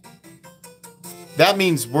this. that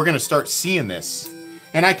means we're going to start seeing this.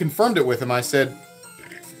 And I confirmed it with him. I said,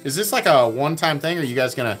 is this like a one-time thing, or are you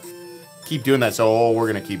guys going to keep doing that? So,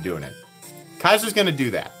 we're going to keep doing it. Kaiser's going to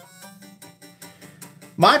do that.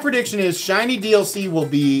 My prediction is shiny DLC will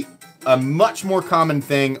be a much more common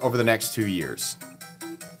thing over the next 2 years.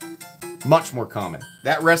 Much more common.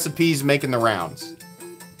 That recipe's making the rounds.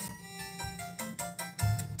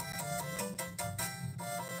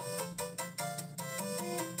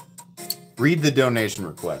 Read the donation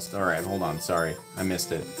request. All right, hold on. Sorry, I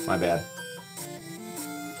missed it. My bad.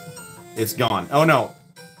 It's gone. Oh, no.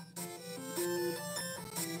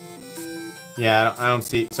 Yeah, I don't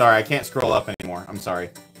see... Sorry, I can't scroll up anymore. I'm sorry.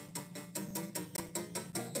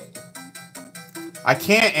 I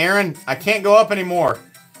can't, Aaron. I can't go up anymore.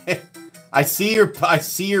 I see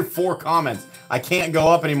your 4 comments. I can't go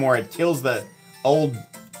up anymore. It kills the old...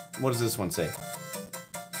 What does this one say?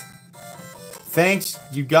 Thanks.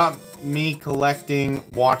 You got me collecting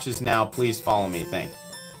watches now. Please follow me. Thanks.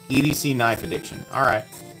 EDC Knife Addiction. All right.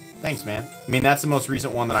 Thanks, man. I mean, that's the most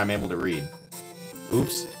recent one that I'm able to read.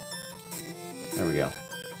 Oops. There we go.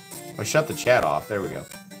 I shut the chat off. There we go.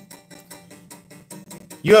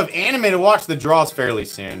 You have anime to watch the draws fairly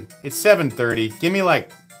soon. It's 7:30. Give me like...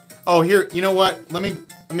 Oh, here. You know what? Let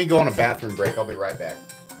me go on a bathroom break. I'll be right back.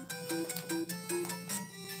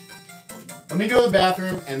 Let me go to the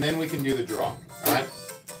bathroom, and then we can do the draw. All right?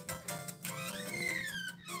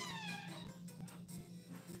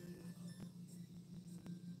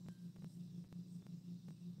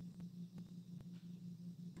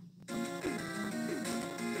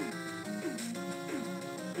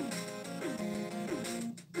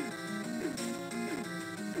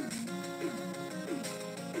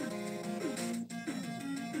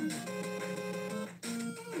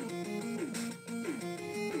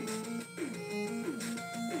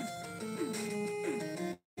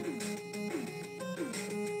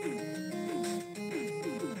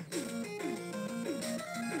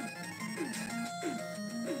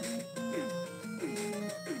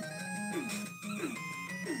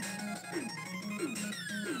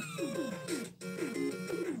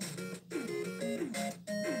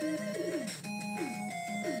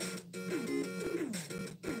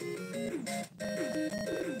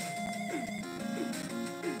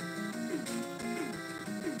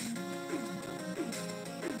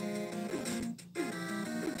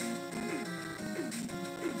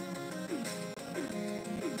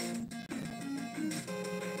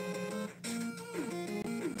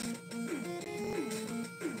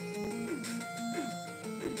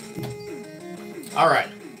 All right.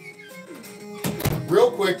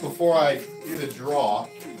 Real quick before I do the draw,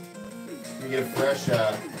 let me get a fresh.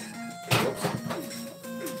 Whoops.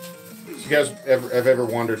 So you guys have ever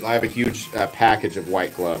wondered? I have a huge package of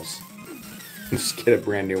white gloves. Just get a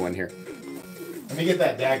brand new one here. Let me get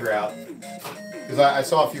that dagger out because I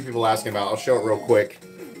saw a few people asking about it. I'll show it real quick.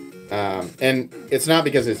 And it's not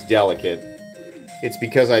because it's delicate. It's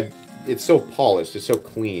because it's so polished. It's so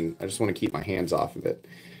clean. I just want to keep my hands off of it.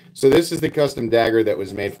 So this is the custom dagger that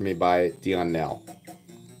was made for me by Dion Nell.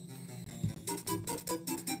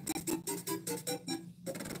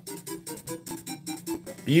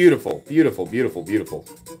 Beautiful, beautiful, beautiful, beautiful.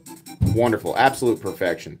 Wonderful, absolute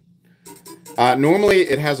perfection. Normally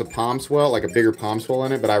it has a palm swell, like a bigger palm swell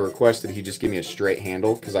in it, but I requested he just give me a straight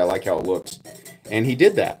handle because I like how it looks. And he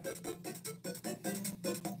did that.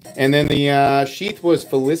 And then the sheath was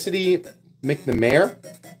Felicity McNamara.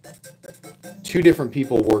 2 different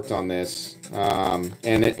people worked on this,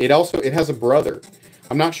 and it also has a brother.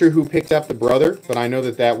 I'm not sure who picked up the brother, but I know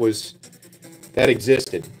that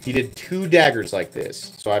existed. He did 2 daggers like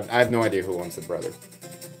this, so I have no idea who owns the brother.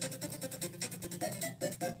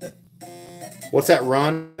 What's that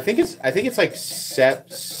run? I think it's like set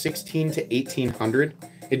 16 to 1800.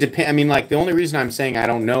 It depends. I mean, like the only reason I'm saying I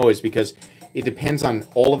don't know is because it depends on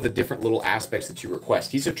all of the different little aspects that you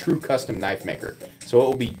request. He's a true custom knife maker, so it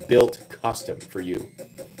will be built custom for you.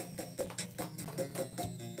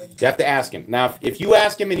 You have to ask him. Now, if you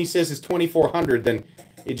ask him and he says it's 2400, then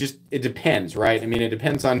it depends, right? I mean, it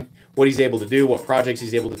depends on what he's able to do, what projects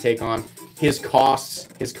he's able to take on. His costs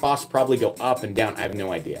probably go up and down. I have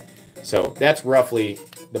no idea. So that's roughly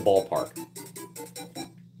the ballpark.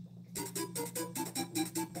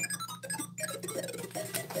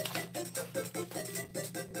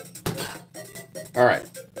 All right,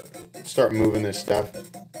 start moving this stuff.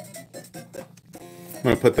 I'm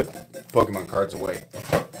gonna put the Pokemon cards away.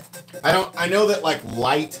 I know that like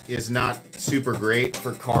light is not super great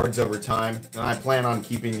for cards over time, and I plan on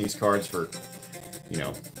keeping these cards for, you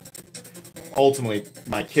know, ultimately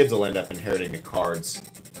my kids will end up inheriting the cards,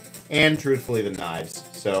 and truthfully the knives.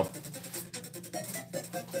 So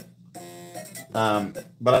But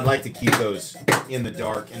I'd like to keep those in the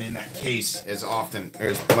dark and in that case as often or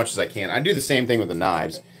as much as I can. I do the same thing with the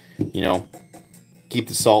knives. You know, keep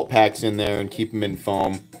the salt packs in there and keep them in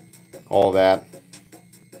foam. All that.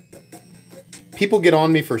 People get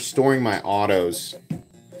on me for storing my autos,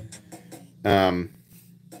 you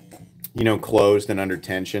know, closed and under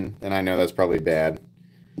tension, and I know that's probably bad.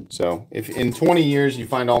 So if in 20 years you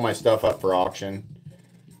find all my stuff up for auction,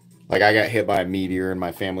 like I got hit by a meteor and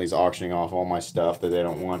my family's auctioning off all my stuff that they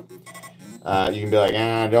don't want, you can be like,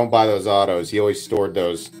 don't buy those autos. He always stored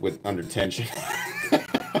those with under tension.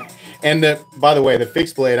 And by the way, the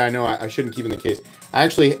fixed blade, I know I shouldn't keep in the case. I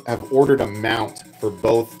actually have ordered a mount for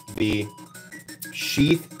both the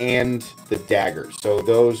sheath and the dagger, so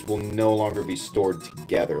those will no longer be stored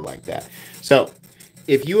together like that. So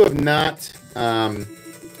if you have not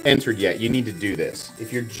entered yet, you need to do this.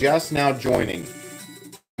 If you're just now joining,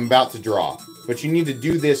 I'm about to draw, but you need to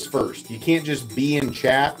do this first. You can't just be in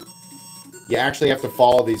chat. You actually have to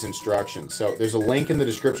follow these instructions. So there's a link in the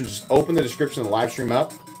description. Just open the description of the live stream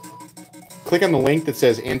up, click on the link that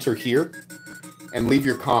says enter here, and leave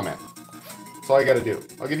your comment. That's all you got to do.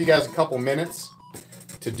 I'll give you guys a couple minutes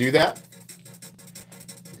to do that.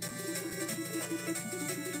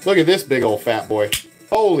 Look at this big old fat boy.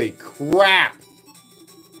 Holy crap.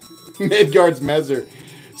 Midgard's Messer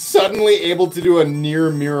suddenly able to do a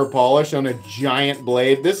near mirror polish on a giant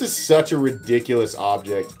blade. This is such a ridiculous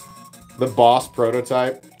object. The boss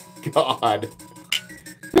prototype. God.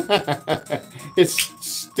 It's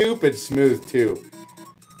stupid smooth too.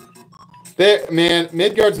 There, man,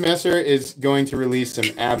 Midgard's Messer is going to release some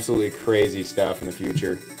absolutely crazy stuff in the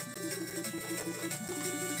future.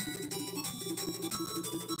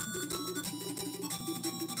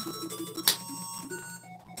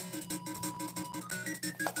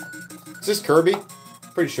 Is this Kirby?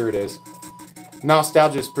 Pretty sure it is.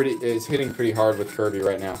 Nostalgia is hitting pretty hard with Kirby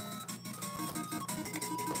right now.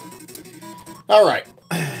 All right.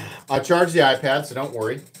 I charged the iPad, so don't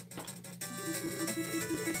worry.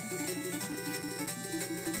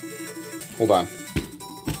 Hold on.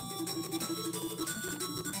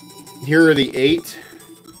 Here are the 8.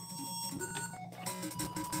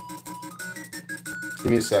 Give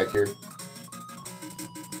me a sec here.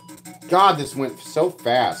 God, this went so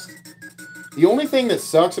fast. The only thing that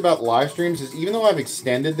sucks about live streams is even though I've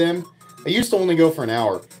extended them, I used to only go for an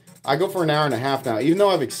hour. I go for an hour and a half now. Even though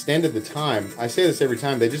I've extended the time, I say this every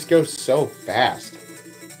time, they just go so fast.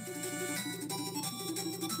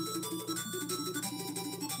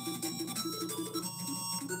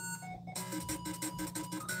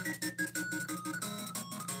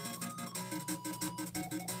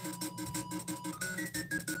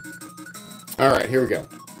 All right, here we go.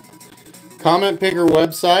 Comment Picker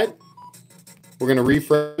website. We're going to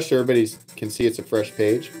refresh. Everybody can see it's a fresh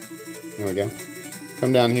page. There we go.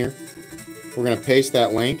 Come down here. We're going to paste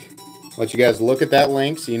that link. Let you guys look at that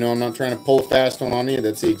link so you know I'm not trying to pull a fast one on you.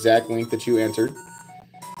 That's the exact link that you entered.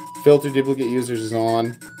 Filter duplicate users is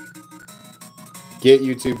on. Get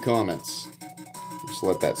YouTube comments. Just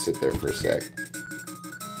let that sit there for a sec.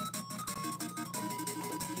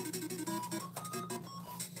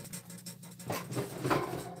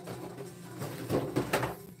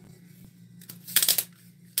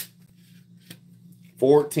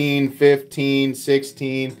 $14, $15,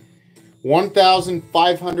 $16,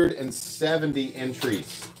 1,570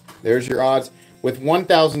 entries. There's your odds with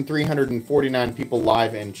 1,349 people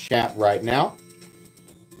live in chat right now.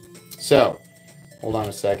 So, hold on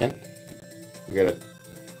a second.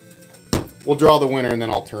 We'll draw the winner and then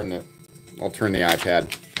I'll turn the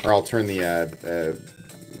iPad, or I'll turn the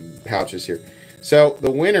pouches here. So the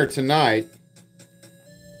winner tonight,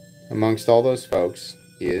 amongst all those folks,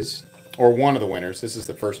 is, or one of the winners. This is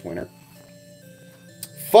the first winner.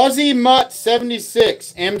 Fuzzy Mutt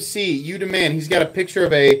 76 MC. You demand. He's got a picture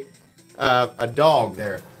of a dog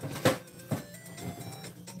there.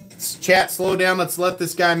 Chat, slow down. Let's let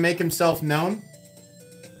this guy make himself known.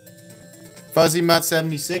 Fuzzy Mutt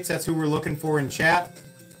 76. That's who we're looking for in chat.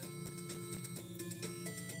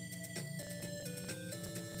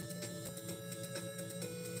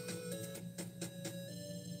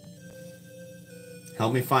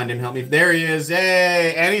 Help me find him. Help me. There he is.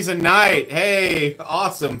 Hey, and he's a knight. Hey,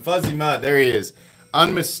 awesome. Fuzzy Mutt. There he is.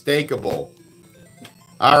 Unmistakable.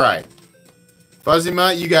 All right. Fuzzy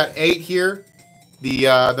Mutt, you got 8 here.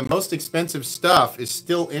 The most expensive stuff is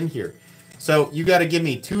still in here. So you got to give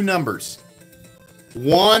me 2 numbers.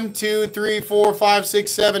 1, 2, 3, 4, 5,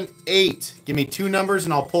 6, 7, 8. Give me 2 numbers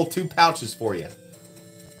and I'll pull 2 pouches for you.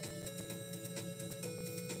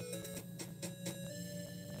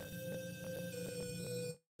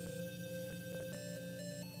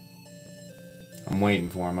 waiting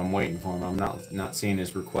for him. I'm waiting for him. I'm not seeing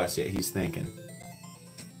his request yet. He's thinking.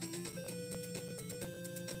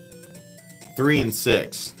 3 and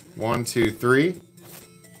 6. 1, 2, 3.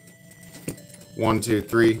 1, 2,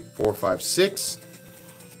 3, 4, 5, 6.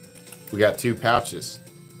 We got 2 pouches.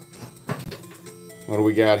 What do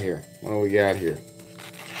we got here? What do we got here?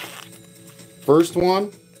 First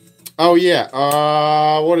one. Oh yeah.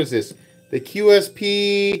 What is this? The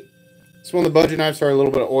QSP. It's one of the budget knives. Sorry, a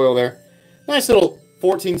little bit of oil there. Nice little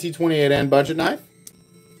 14C28N budget knife.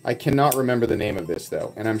 I cannot remember the name of this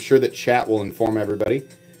though, and I'm sure that chat will inform everybody.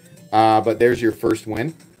 But there's your first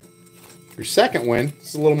win. Your second win.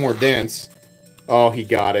 It's a little more dense. Oh, he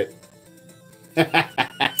got it.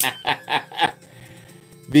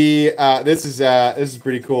 This is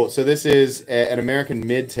pretty cool. So this is an American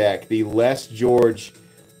Mid-Tech, the Les George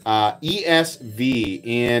ESV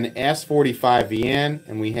in S45VN,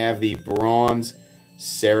 and we have the bronze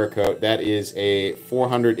Cerakote. That is a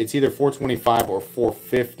 400. It's either 425 or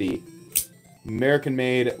 450.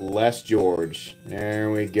 American-made Les George. There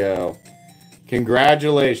we go.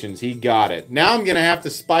 Congratulations, he got it. Now I'm gonna have to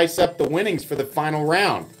spice up the winnings for the final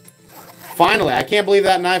round. Finally, I can't believe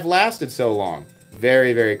that knife lasted so long.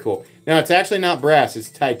 Very, very cool. Now, it's actually not brass. It's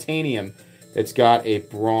titanium. It's got a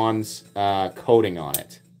bronze coating on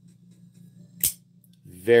it.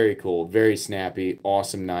 Very cool. Very snappy.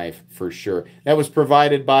 Awesome knife for sure. That was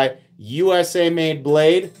provided by USA Made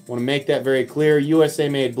Blade. Want to make that very clear. USA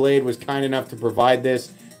Made Blade was kind enough to provide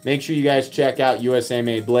this. Make sure you guys check out USA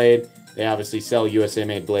Made Blade. They obviously sell USA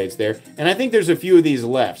Made Blades there. And I think there's a few of these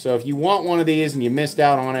left. So if you want one of these and you missed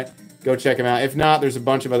out on it, go check them out. If not, there's a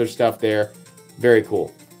bunch of other stuff there. Very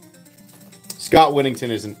cool. Scott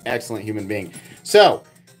Whittington is an excellent human being. So,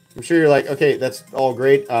 I'm sure you're like, okay, that's all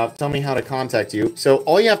great. Tell me how to contact you. So,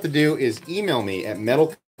 all you have to do is email me at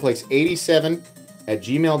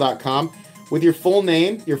metalcomplex87@gmail.com with your full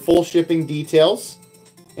name, your full shipping details,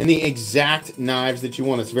 and the exact knives that you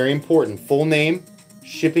want. It's very important. Full name,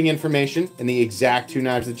 shipping information, and the exact 2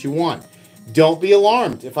 knives that you want. Don't be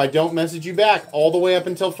alarmed if I don't message you back all the way up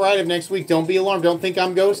until Friday of next week. Don't be alarmed. Don't think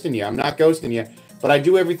I'm ghosting you. I'm not ghosting you, but I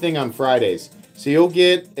do everything on Fridays. So you'll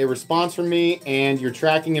get a response from me and your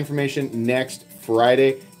tracking information next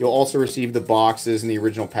Friday. You'll also receive the boxes and the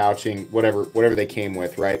original pouching, whatever they came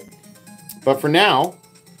with, right? But for now,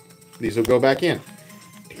 these will go back in.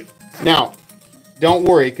 Now, don't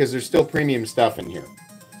worry, because there's still premium stuff in here.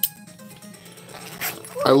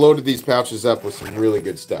 I loaded these pouches up with some really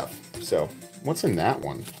good stuff. So, what's in that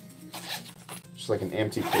one? Just like an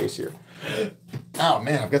empty case here. Oh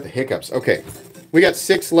man, I've got the hiccups. Okay, we got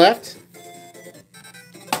 6 left.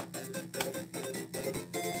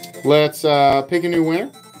 Let's pick a new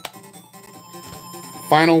winner.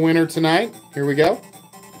 Final winner tonight. Here we go.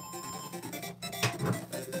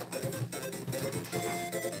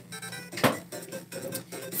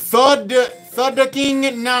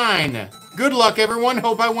 Thudking9. Good luck, everyone.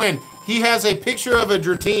 Hope I win. He has a picture of a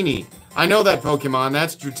Dratini. I know that Pokemon.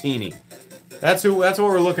 That's Dratini. That's what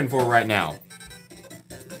we're looking for right now.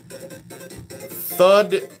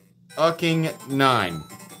 Thudking9.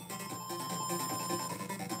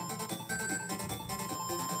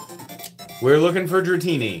 We're looking for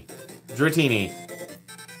Dratini. Dratini.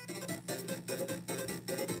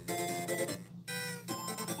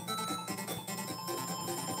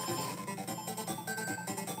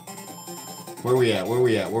 Where we at? Where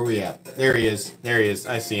we at? Where we at? There he is. There he is.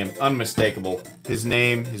 I see him. Unmistakable. His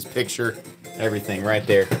name, his picture, everything right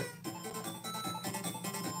there.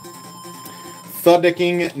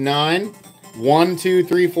 Thudking9. 1, 2,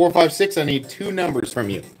 3, 4, 5, 6. I need 2 numbers from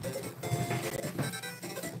you.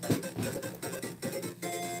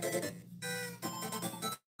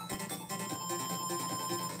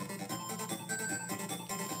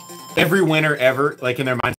 Every winner ever, like in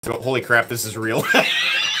their minds, go, holy crap, this is real.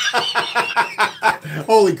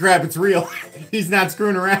 Holy crap, it's real. He's not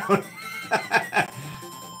screwing around.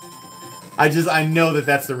 I know that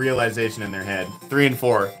that's the realization in their head. 3 and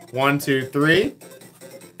 4. 1, 2, 3,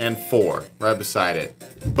 and 4 right beside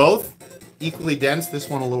it. Both equally dense. This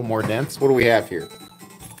one a little more dense. What do we have here?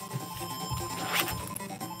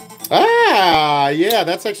 Ah, yeah,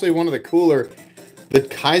 that's actually one of the cooler. The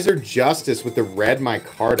Kaiser Justice with the red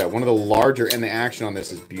micarta. One of the larger, and the action on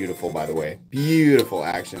this is beautiful, by the way. Beautiful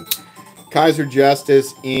action. Kaiser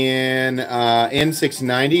Justice in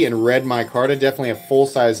N690 and red micarta. Definitely a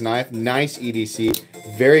full-size knife. Nice EDC.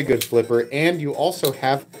 Very good flipper. And you also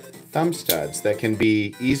have thumb studs that can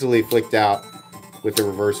be easily flicked out with the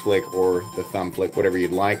reverse flick or the thumb flick, whatever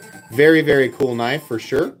you'd like. Very, very cool knife for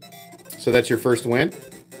sure. So that's your first win.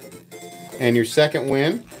 And your second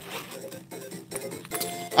win.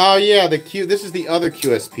 Oh yeah, this is the other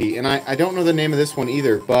QSP, and I don't know the name of this one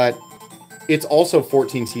either, but it's also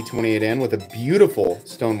 14C28N with a beautiful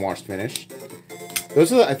stonewashed finish.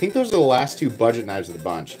 I think those are the last two budget knives of the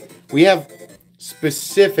bunch. We have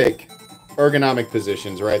specific ergonomic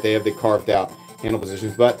positions, right? They have the carved out handle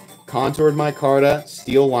positions, but contoured micarta,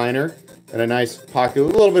 steel liner, and a nice pocket, a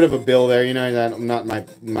little bit of a bill there. You know, that's not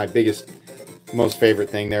my biggest, most favorite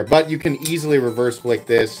thing there, but you can easily reverse flick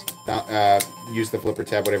this, use the flipper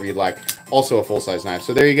tab, whatever you'd like. Also a full-size knife.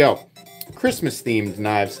 So there you go. Christmas-themed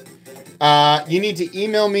knives. You need to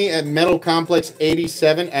email me at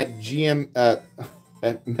metalcomplex87 at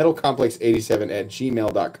metalcomplex87 at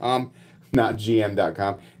gmail.com, not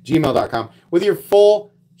gm.com, gmail.com, with your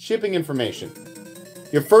full shipping information.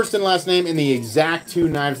 Your first and last name and the exact two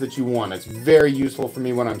knives that you want. It's very useful for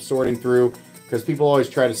me when I'm sorting through, because people always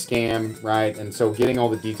try to scam, right? And so getting all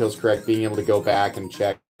the details correct, being able to go back and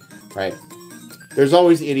check, right? There's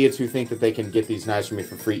always idiots who think that they can get these knives from me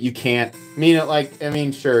for free. You can't.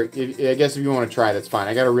 Sure, I guess if you want to try, that's fine.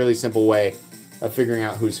 I got a really simple way of figuring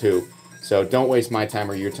out who's who. So don't waste my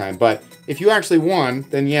time or your time. But if you actually won,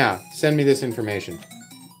 then yeah, send me this information.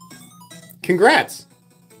 Congrats.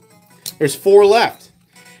 There's 4 left.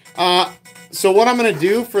 So what I'm going to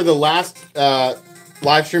do for the last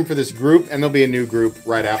live stream for this group, and there'll be a new group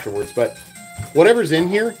right afterwards, but whatever's in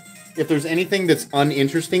here, if there's anything that's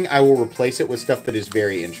uninteresting, I will replace it with stuff that is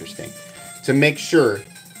very interesting to make sure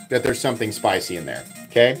that there's something spicy in there,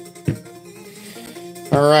 okay?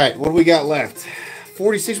 All right, what do we got left?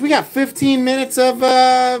 46. We got 15 minutes of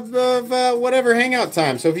whatever hangout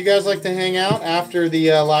time. So if you guys like to hang out after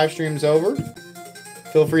the live stream's over,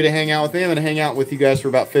 feel free to hang out with me. I'm going to hang out with you guys for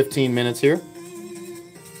about 15 minutes here.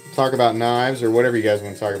 Talk about knives or whatever you guys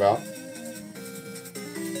want to talk about.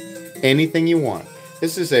 Anything you want.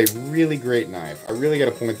 This is a really great knife. I really got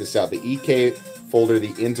to point this out. The EK folder,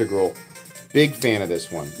 the Integral. Big fan of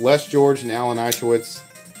this one. Les George and Alan Eichowitz.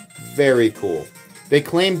 Very cool. They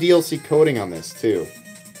claim DLC coating on this, too.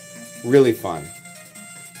 Really fun.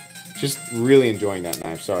 Just really enjoying that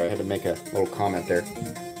knife. Sorry, I had to make a little comment there.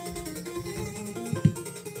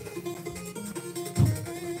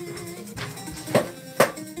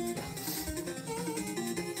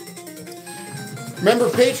 Remember,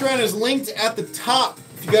 Patreon is linked at the top.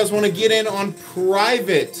 If you guys want to get in on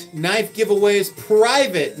private knife giveaways,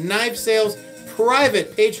 private knife sales,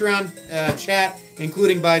 private Patreon chat,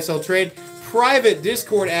 including buy, sell, trade, private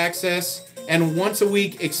Discord access, and once a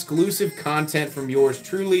week exclusive content from yours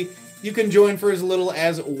truly. You can join for as little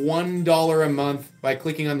as $1 a month by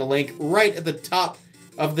clicking on the link right at the top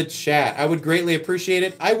of the chat. I would greatly appreciate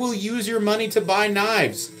it. I will use your money to buy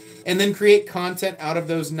knives and then create content out of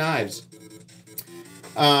those knives.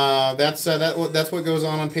 That's what goes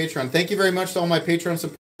on Patreon. Thank you very much to all my Patreon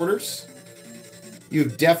supporters.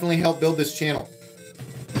 You've definitely helped build this channel.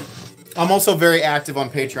 I'm also very active on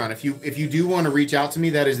Patreon. If you do want to reach out to me,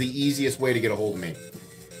 that is the easiest way to get a hold of me.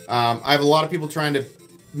 I have a lot of people trying to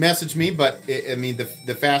message me, but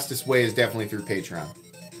the fastest way is definitely through Patreon.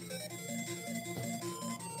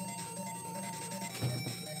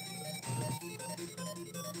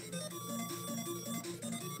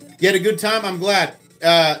 You had a good time? I'm glad.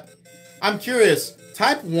 I'm curious.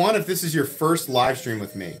 Type 1 if this is your first live stream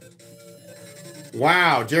with me.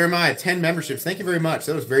 Wow, Jeremiah, 10 memberships. Thank you very much.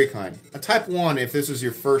 That was very kind. Type 1 if this was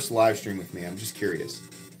your first live stream with me. I'm just curious.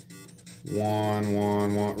 1.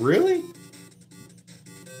 Really?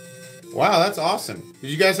 Wow, that's awesome. Did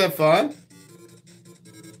you guys have fun?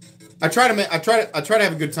 I try to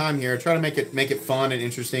have a good time here. I try to make it fun and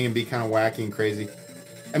interesting and be kind of wacky and crazy.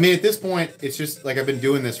 I mean, at this point, it's just like I've been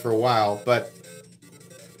doing this for a while, but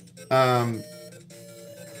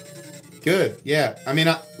good. Yeah. I mean,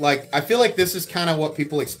 I feel like this is kind of what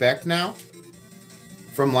people expect now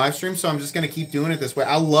from live streams, so I'm just going to keep doing it this way.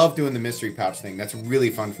 I love doing the mystery pouch thing. That's really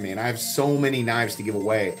fun for me, and I have so many knives to give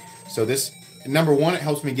away. So this, number one, it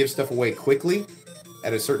helps me give stuff away quickly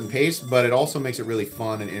at a certain pace, but it also makes it really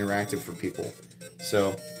fun and interactive for people.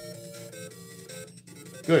 So,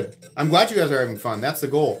 good. I'm glad you guys are having fun. That's the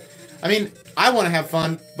goal. I mean, I want to have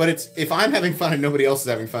fun, but if I'm having fun and nobody else is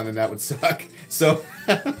having fun, then that would suck. So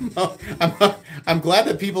I'm glad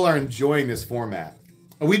that people are enjoying this format.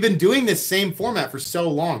 We've been doing this same format for so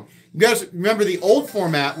long. You guys remember the old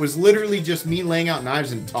format was literally just me laying out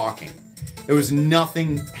knives and talking. There was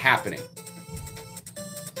nothing happening.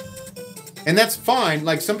 And that's fine.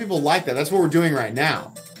 Like, some people like that. That's what we're doing right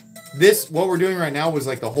now. What we're doing right now was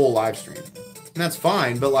like the whole live stream. And that's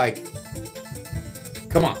fine, but like,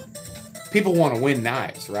 come on. People want to win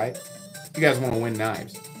knives, right? You guys want to win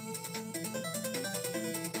knives.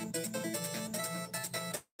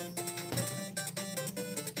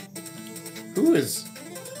 Who is...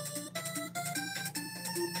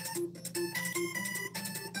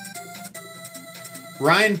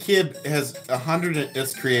 Ryan Kibb has 100...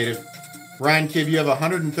 That's creative. Ryan Kibb, you have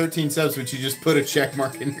 113 subs, but you just put a check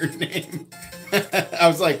mark in your name. I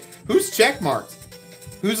was like, who's check marked?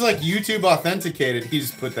 Who's like YouTube authenticated? He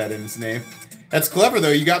just put that in his name. That's clever,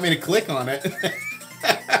 though. You got me to click on it.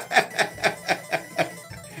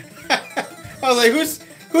 I was like,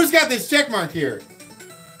 who's got this check mark here?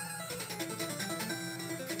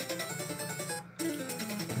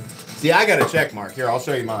 See, I got a check mark. Here, I'll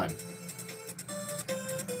show you mine.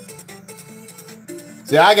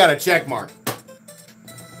 See, I got a check mark.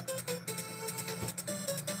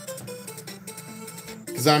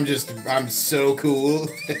 Because I'm so cool.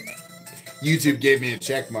 YouTube gave me a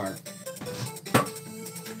check mark.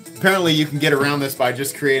 Apparently, you can get around this by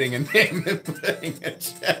just creating a name and putting a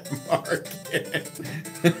check mark in.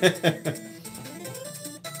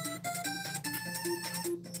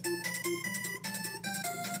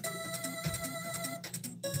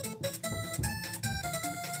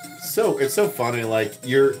 So it's so funny, like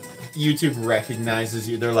your YouTube recognizes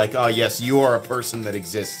you. They're like, oh yes, you are a person that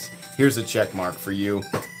exists. Here's a check mark for you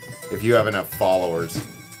if you have enough followers.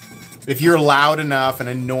 If you're loud enough and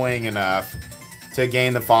annoying enough to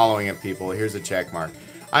gain the following of people, here's a check mark.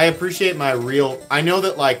 I appreciate my real... I know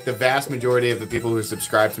that like the vast majority of the people who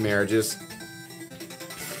subscribe to me are just,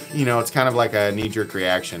 you know, it's kind of like a knee-jerk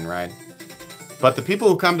reaction, right? But the people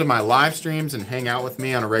who come to my live streams and hang out with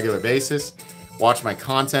me on a regular basis, watch my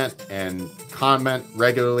content and comment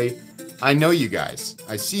regularly, I know you guys.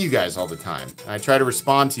 I see you guys all the time. I try to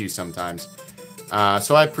respond to you sometimes.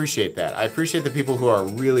 So I appreciate that. I appreciate the people who are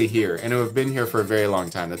really here and who have been here for a very long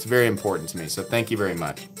time. That's very important to me. So thank you very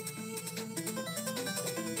much.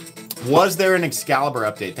 Was there an Excalibur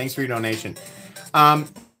update? Thanks for your donation.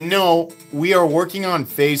 No, we are working on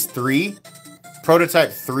phase 3.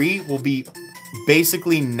 Prototype 3 will be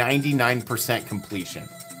basically 99% completion.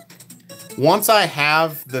 Once I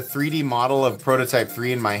have the 3D model of Prototype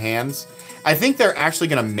 3 in my hands, I think they're actually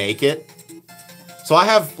going to make it. So I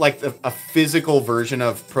have like a physical version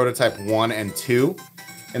of Prototype 1 and 2,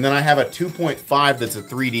 and then I have a 2.5 that's a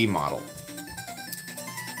 3D model.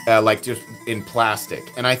 Like just in plastic.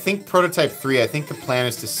 And I think Prototype 3, I think the plan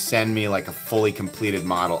is to send me like a fully completed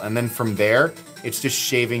model. And then from there, it's just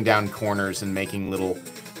shaving down corners and making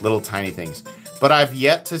little tiny things. But I've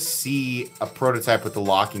yet to see a prototype with the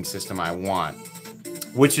locking system I want,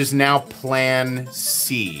 which is now Plan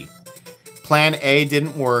C. Plan A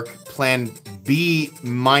didn't work. Plan B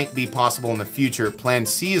might be possible in the future. Plan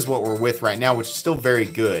C is what we're with right now, which is still very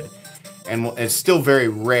good. And it's still very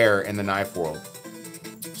rare in the knife world.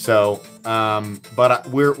 So, but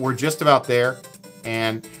we're just about there.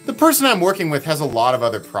 And the person I'm working with has a lot of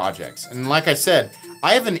other projects. And like I said,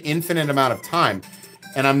 I have an infinite amount of time.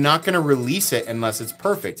 And I'm not going to release it unless it's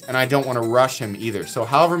perfect. And I don't want to rush him either. So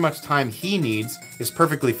however much time he needs is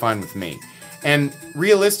perfectly fine with me. And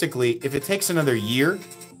realistically, if it takes another year,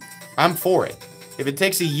 I'm for it. If it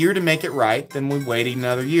takes a year to make it right, then we wait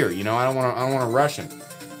another year. You know, I don't want to rush him.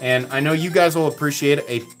 And I know you guys will appreciate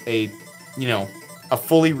a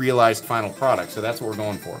fully realized final product. So that's what we're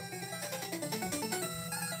going for.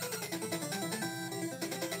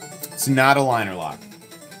 It's not a liner lock.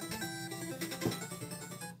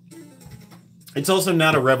 It's also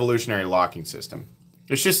not a revolutionary locking system.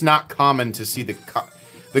 It's just not common to see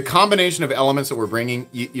the combination of elements that we're bringing.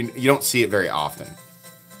 You don't see it very often,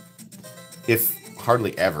 if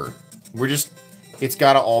hardly ever. It's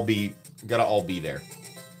gotta all be there.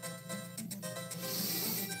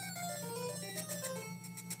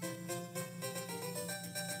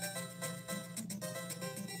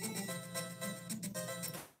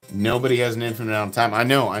 Nobody has an infinite amount of time. I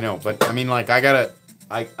know, but I mean, like, I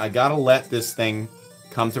gotta let this thing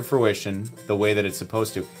come to fruition the way that it's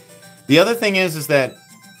supposed to. The other thing is that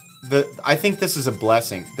I think this is a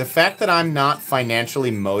blessing. The fact that I'm not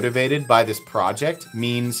financially motivated by this project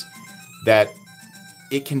means that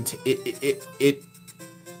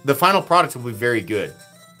the final product will be very good.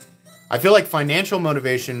 I feel like financial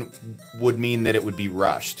motivation would mean that it would be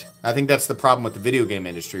rushed. I think that's the problem with the video game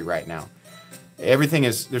industry right now.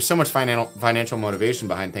 There's so much financial motivation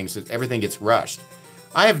behind things that everything gets rushed.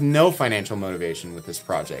 I have no financial motivation with this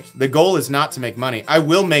project. The goal is not to make money. I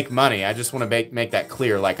will make money. I just want to make that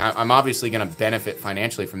clear. Like, I'm obviously going to benefit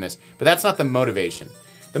financially from this, but that's not the motivation.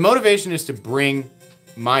 The motivation is to bring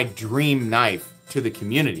my dream knife to the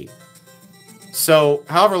community. So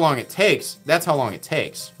however long it takes, that's how long it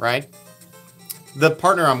takes, right? The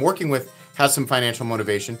partner I'm working with has some financial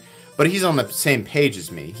motivation, but he's on the same page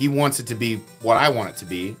as me. He wants it to be what I want it to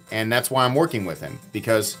be, and that's why I'm working with him,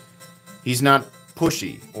 because He's not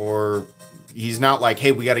pushy, or he's not like,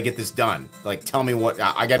 hey, we got to get this done. Like, tell me what,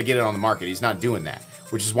 I got to get it on the market. He's not doing that,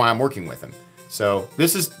 which is why I'm working with him. So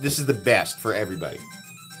this is the best for everybody.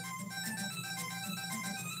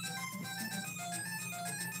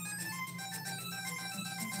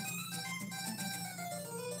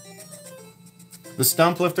 The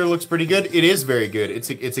stump lifter looks pretty good. It is very good.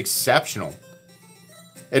 It's exceptional.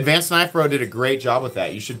 Advanced Knife Pro did a great job with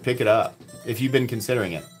that. You should pick it up if you've been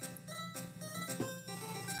considering it.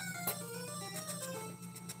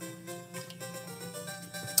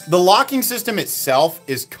 The locking system itself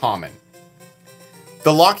is common.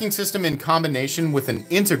 The locking system in combination with an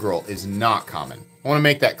integral is not common. I want to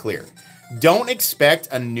make that clear. Don't expect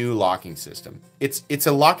a new locking system. It's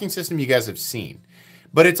a locking system you guys have seen,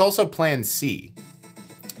 but it's also Plan C.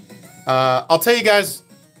 I'll tell you guys,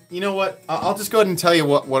 you know what? I'll just go ahead and tell you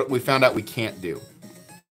what we found out we can't do.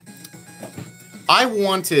 I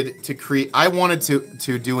wanted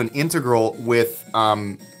to do an integral with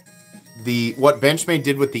what Benchmade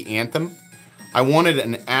did with the Anthem. I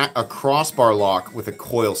wanted a crossbar lock with a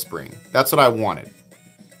coil spring. That's what I wanted.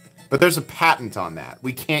 But there's a patent on that.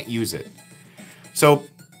 We can't use it. So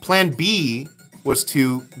Plan B was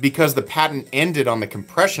because the patent ended on the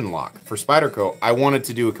compression lock for Spyderco, I wanted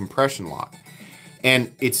to do a compression lock.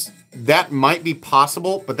 And that might be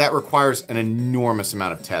possible, but that requires an enormous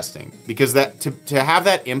amount of testing, because to have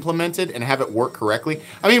that implemented and have it work correctly,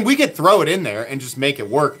 I mean, we could throw it in there and just make it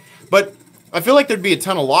work, but I feel like there'd be a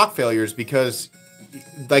ton of lock failures because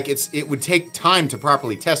like it would take time to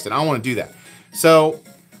properly test it. I don't want to do that. So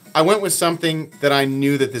I went with something that I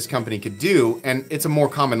knew that this company could do, and it's a more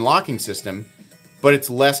common locking system, but it's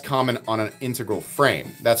less common on an integral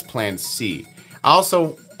frame. That's Plan C. I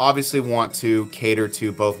also obviously want to cater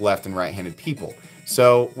to both left and right-handed people.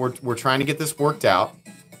 So we're trying to get this worked out.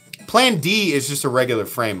 Plan D is just a regular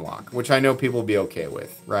frame lock, which I know people will be okay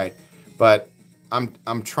with, right? But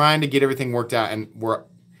I'm trying to get everything worked out, and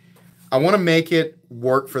I want to make it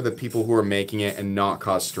work for the people who are making it and not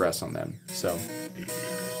cause stress on them. So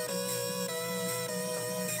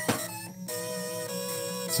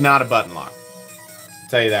it's not a button lock. I'll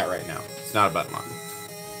tell you that right now. It's not a button lock.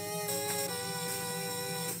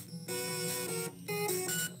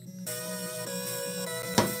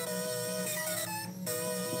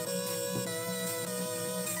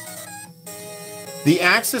 The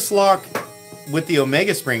axis lock with the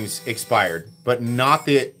Omega springs expired, but not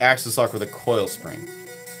the axis lock with a coil spring.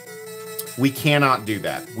 We cannot do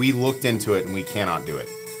that. We looked into it and we cannot do it.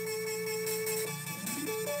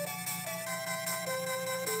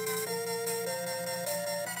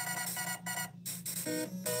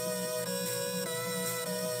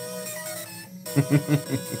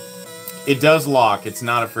 It does lock. It's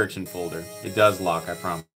not a friction folder. It does lock, I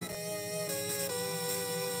promise.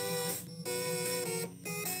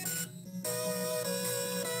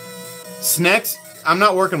 Snex? I'm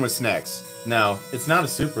not working with Snex. No, it's not a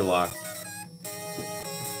super lock.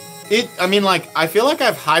 I mean, like, I feel like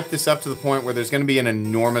I've hyped this up to the point where there's going to be an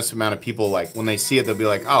enormous amount of people, like, when they see it, they'll be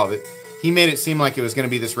like, oh, he made it seem like it was going to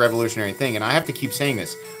be this revolutionary thing. And I have to keep saying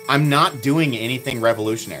this. I'm not doing anything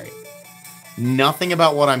revolutionary. Nothing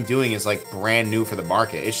about what I'm doing is, like, brand new for the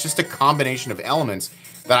market. It's just a combination of elements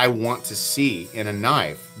that I want to see in a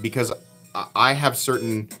knife, because I have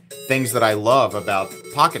certain things that I love about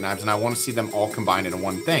pocket knives, and I want to see them all combined into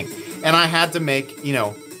one thing. And I had to make, you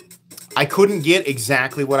know, I couldn't get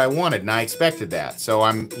exactly what I wanted, and I expected that. So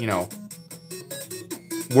I'm, you know,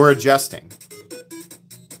 we're adjusting.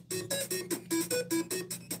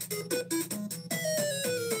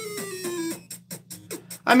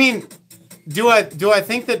 I mean, do I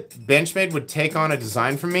think that Benchmade would take on a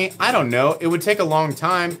design from me? I don't know. It would take a long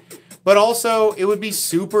time. But also, it would be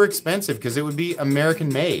super expensive because it would be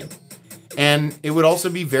American made. And it would also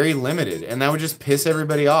be very limited, and that would just piss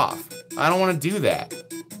everybody off. I don't want to do that.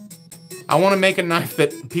 I want to make a knife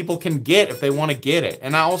that people can get if they want to get it.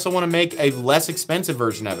 And I also want to make a less expensive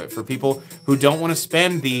version of it for people who don't want to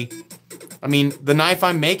spend I mean, the knife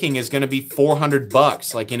I'm making is going to be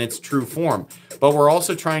 $400, like in its true form. But we're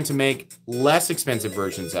also trying to make less expensive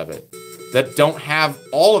versions of it that don't have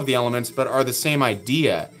all of the elements but are the same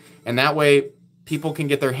idea. And that way, people can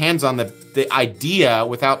get their hands on the idea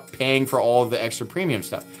without paying for all of the extra premium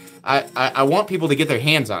stuff. I want people to get their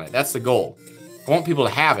hands on it. That's the goal. I want people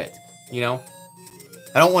to have it, you know?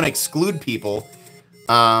 I don't want to exclude people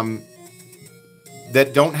that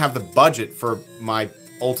don't have the budget for my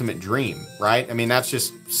ultimate dream, right? I mean, that's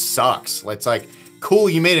just sucks. It's like, cool,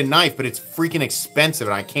 you made a knife, but it's freaking expensive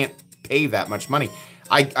and I can't pay that much money.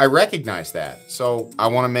 I recognize that. So I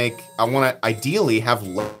want to ideally have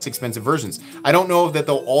less expensive versions. I don't know that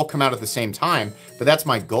they'll all come out at the same time, but that's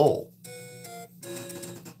my goal.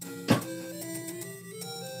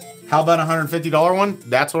 How about a $150 one?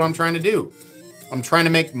 That's what I'm trying to do. I'm trying to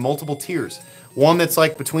make multiple tiers. One that's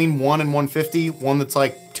like between 1 and 150, one that's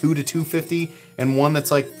like 2 to 250, and one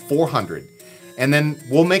that's like 400. And then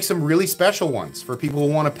we'll make some really special ones for people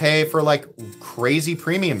who want to pay for like crazy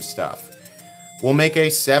premium stuff. We'll make a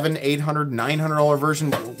 $700, $800, $900 version.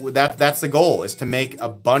 That's the goal, is to make a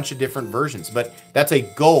bunch of different versions. But that's a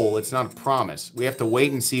goal. It's not a promise. We have to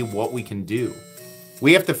wait and see what we can do.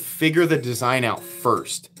 We have to figure the design out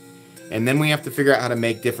first. And then we have to figure out how to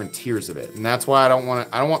make different tiers of it. And that's why I don't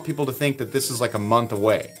want people to think that this is like a month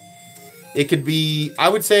away. It could be, I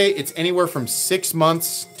would say it's anywhere from 6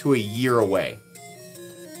 months to a year away.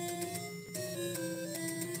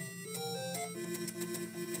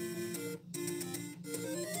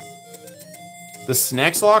 The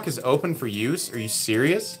Snex lock is open for use? Are you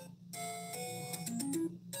serious?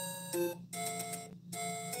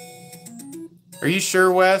 Are you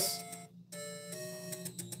sure, Wes?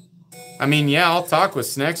 I mean, yeah, I'll talk with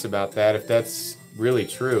Snex about that if that's really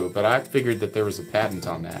true, but I figured that there was a patent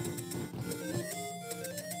on that.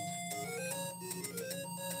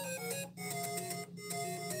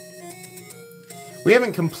 We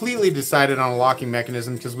haven't completely decided on a locking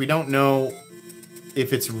mechanism because we don't know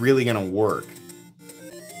if it's really going to work.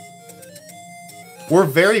 We're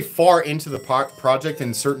very far into the project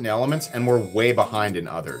in certain elements, and we're way behind in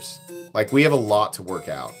others. Like, we have a lot to work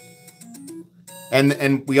out.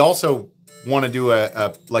 And we also want to do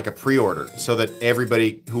a pre-order so that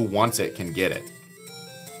everybody who wants it can get it.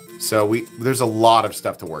 So there's a lot of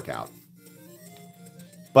stuff to work out.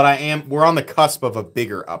 But we're on the cusp of a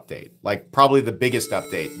bigger update, like probably the biggest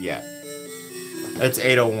update yet. It's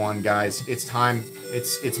 8:01, guys. It's time.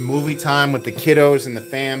 It's movie time with the kiddos and the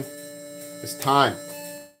fam. It's time.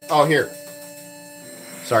 Oh, here.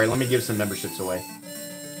 Sorry, let me give some memberships away.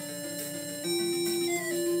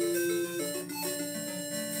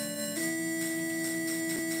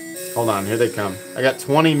 Hold on, here they come. I got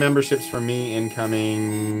 20 memberships for me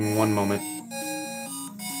incoming. One moment.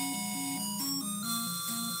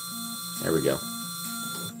 There we go.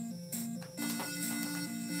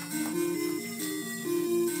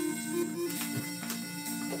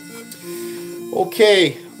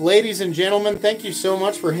 Okay, ladies and gentlemen, thank you so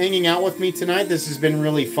much for hanging out with me tonight. This has been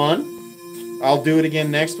really fun. I'll do it again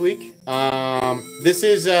next week. This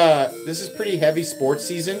is pretty heavy sports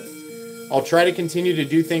season. I'll try to continue to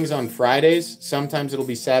do things on Fridays. Sometimes it'll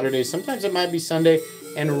be Saturdays. Sometimes it might be Sunday.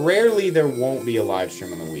 And rarely there won't be a live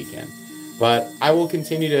stream on the weekend. But I will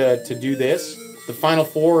continue to do this. The final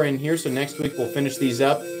 4 are in here, so next week we'll finish these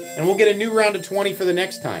up. And we'll get a new round of 20 for the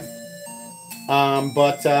next time.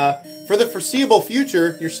 But for the foreseeable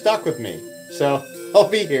future, you're stuck with me. So I'll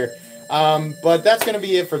be here. But that's going to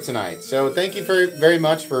be it for tonight. So thank you very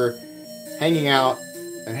much for hanging out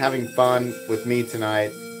and having fun with me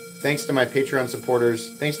tonight. Thanks to my Patreon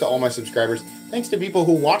supporters. Thanks to all my subscribers. Thanks to people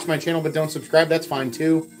who watch my channel but don't subscribe. That's fine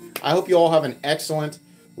too. I hope you all have an excellent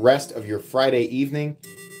rest of your Friday evening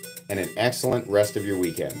and an excellent rest of your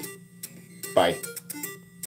weekend. Bye.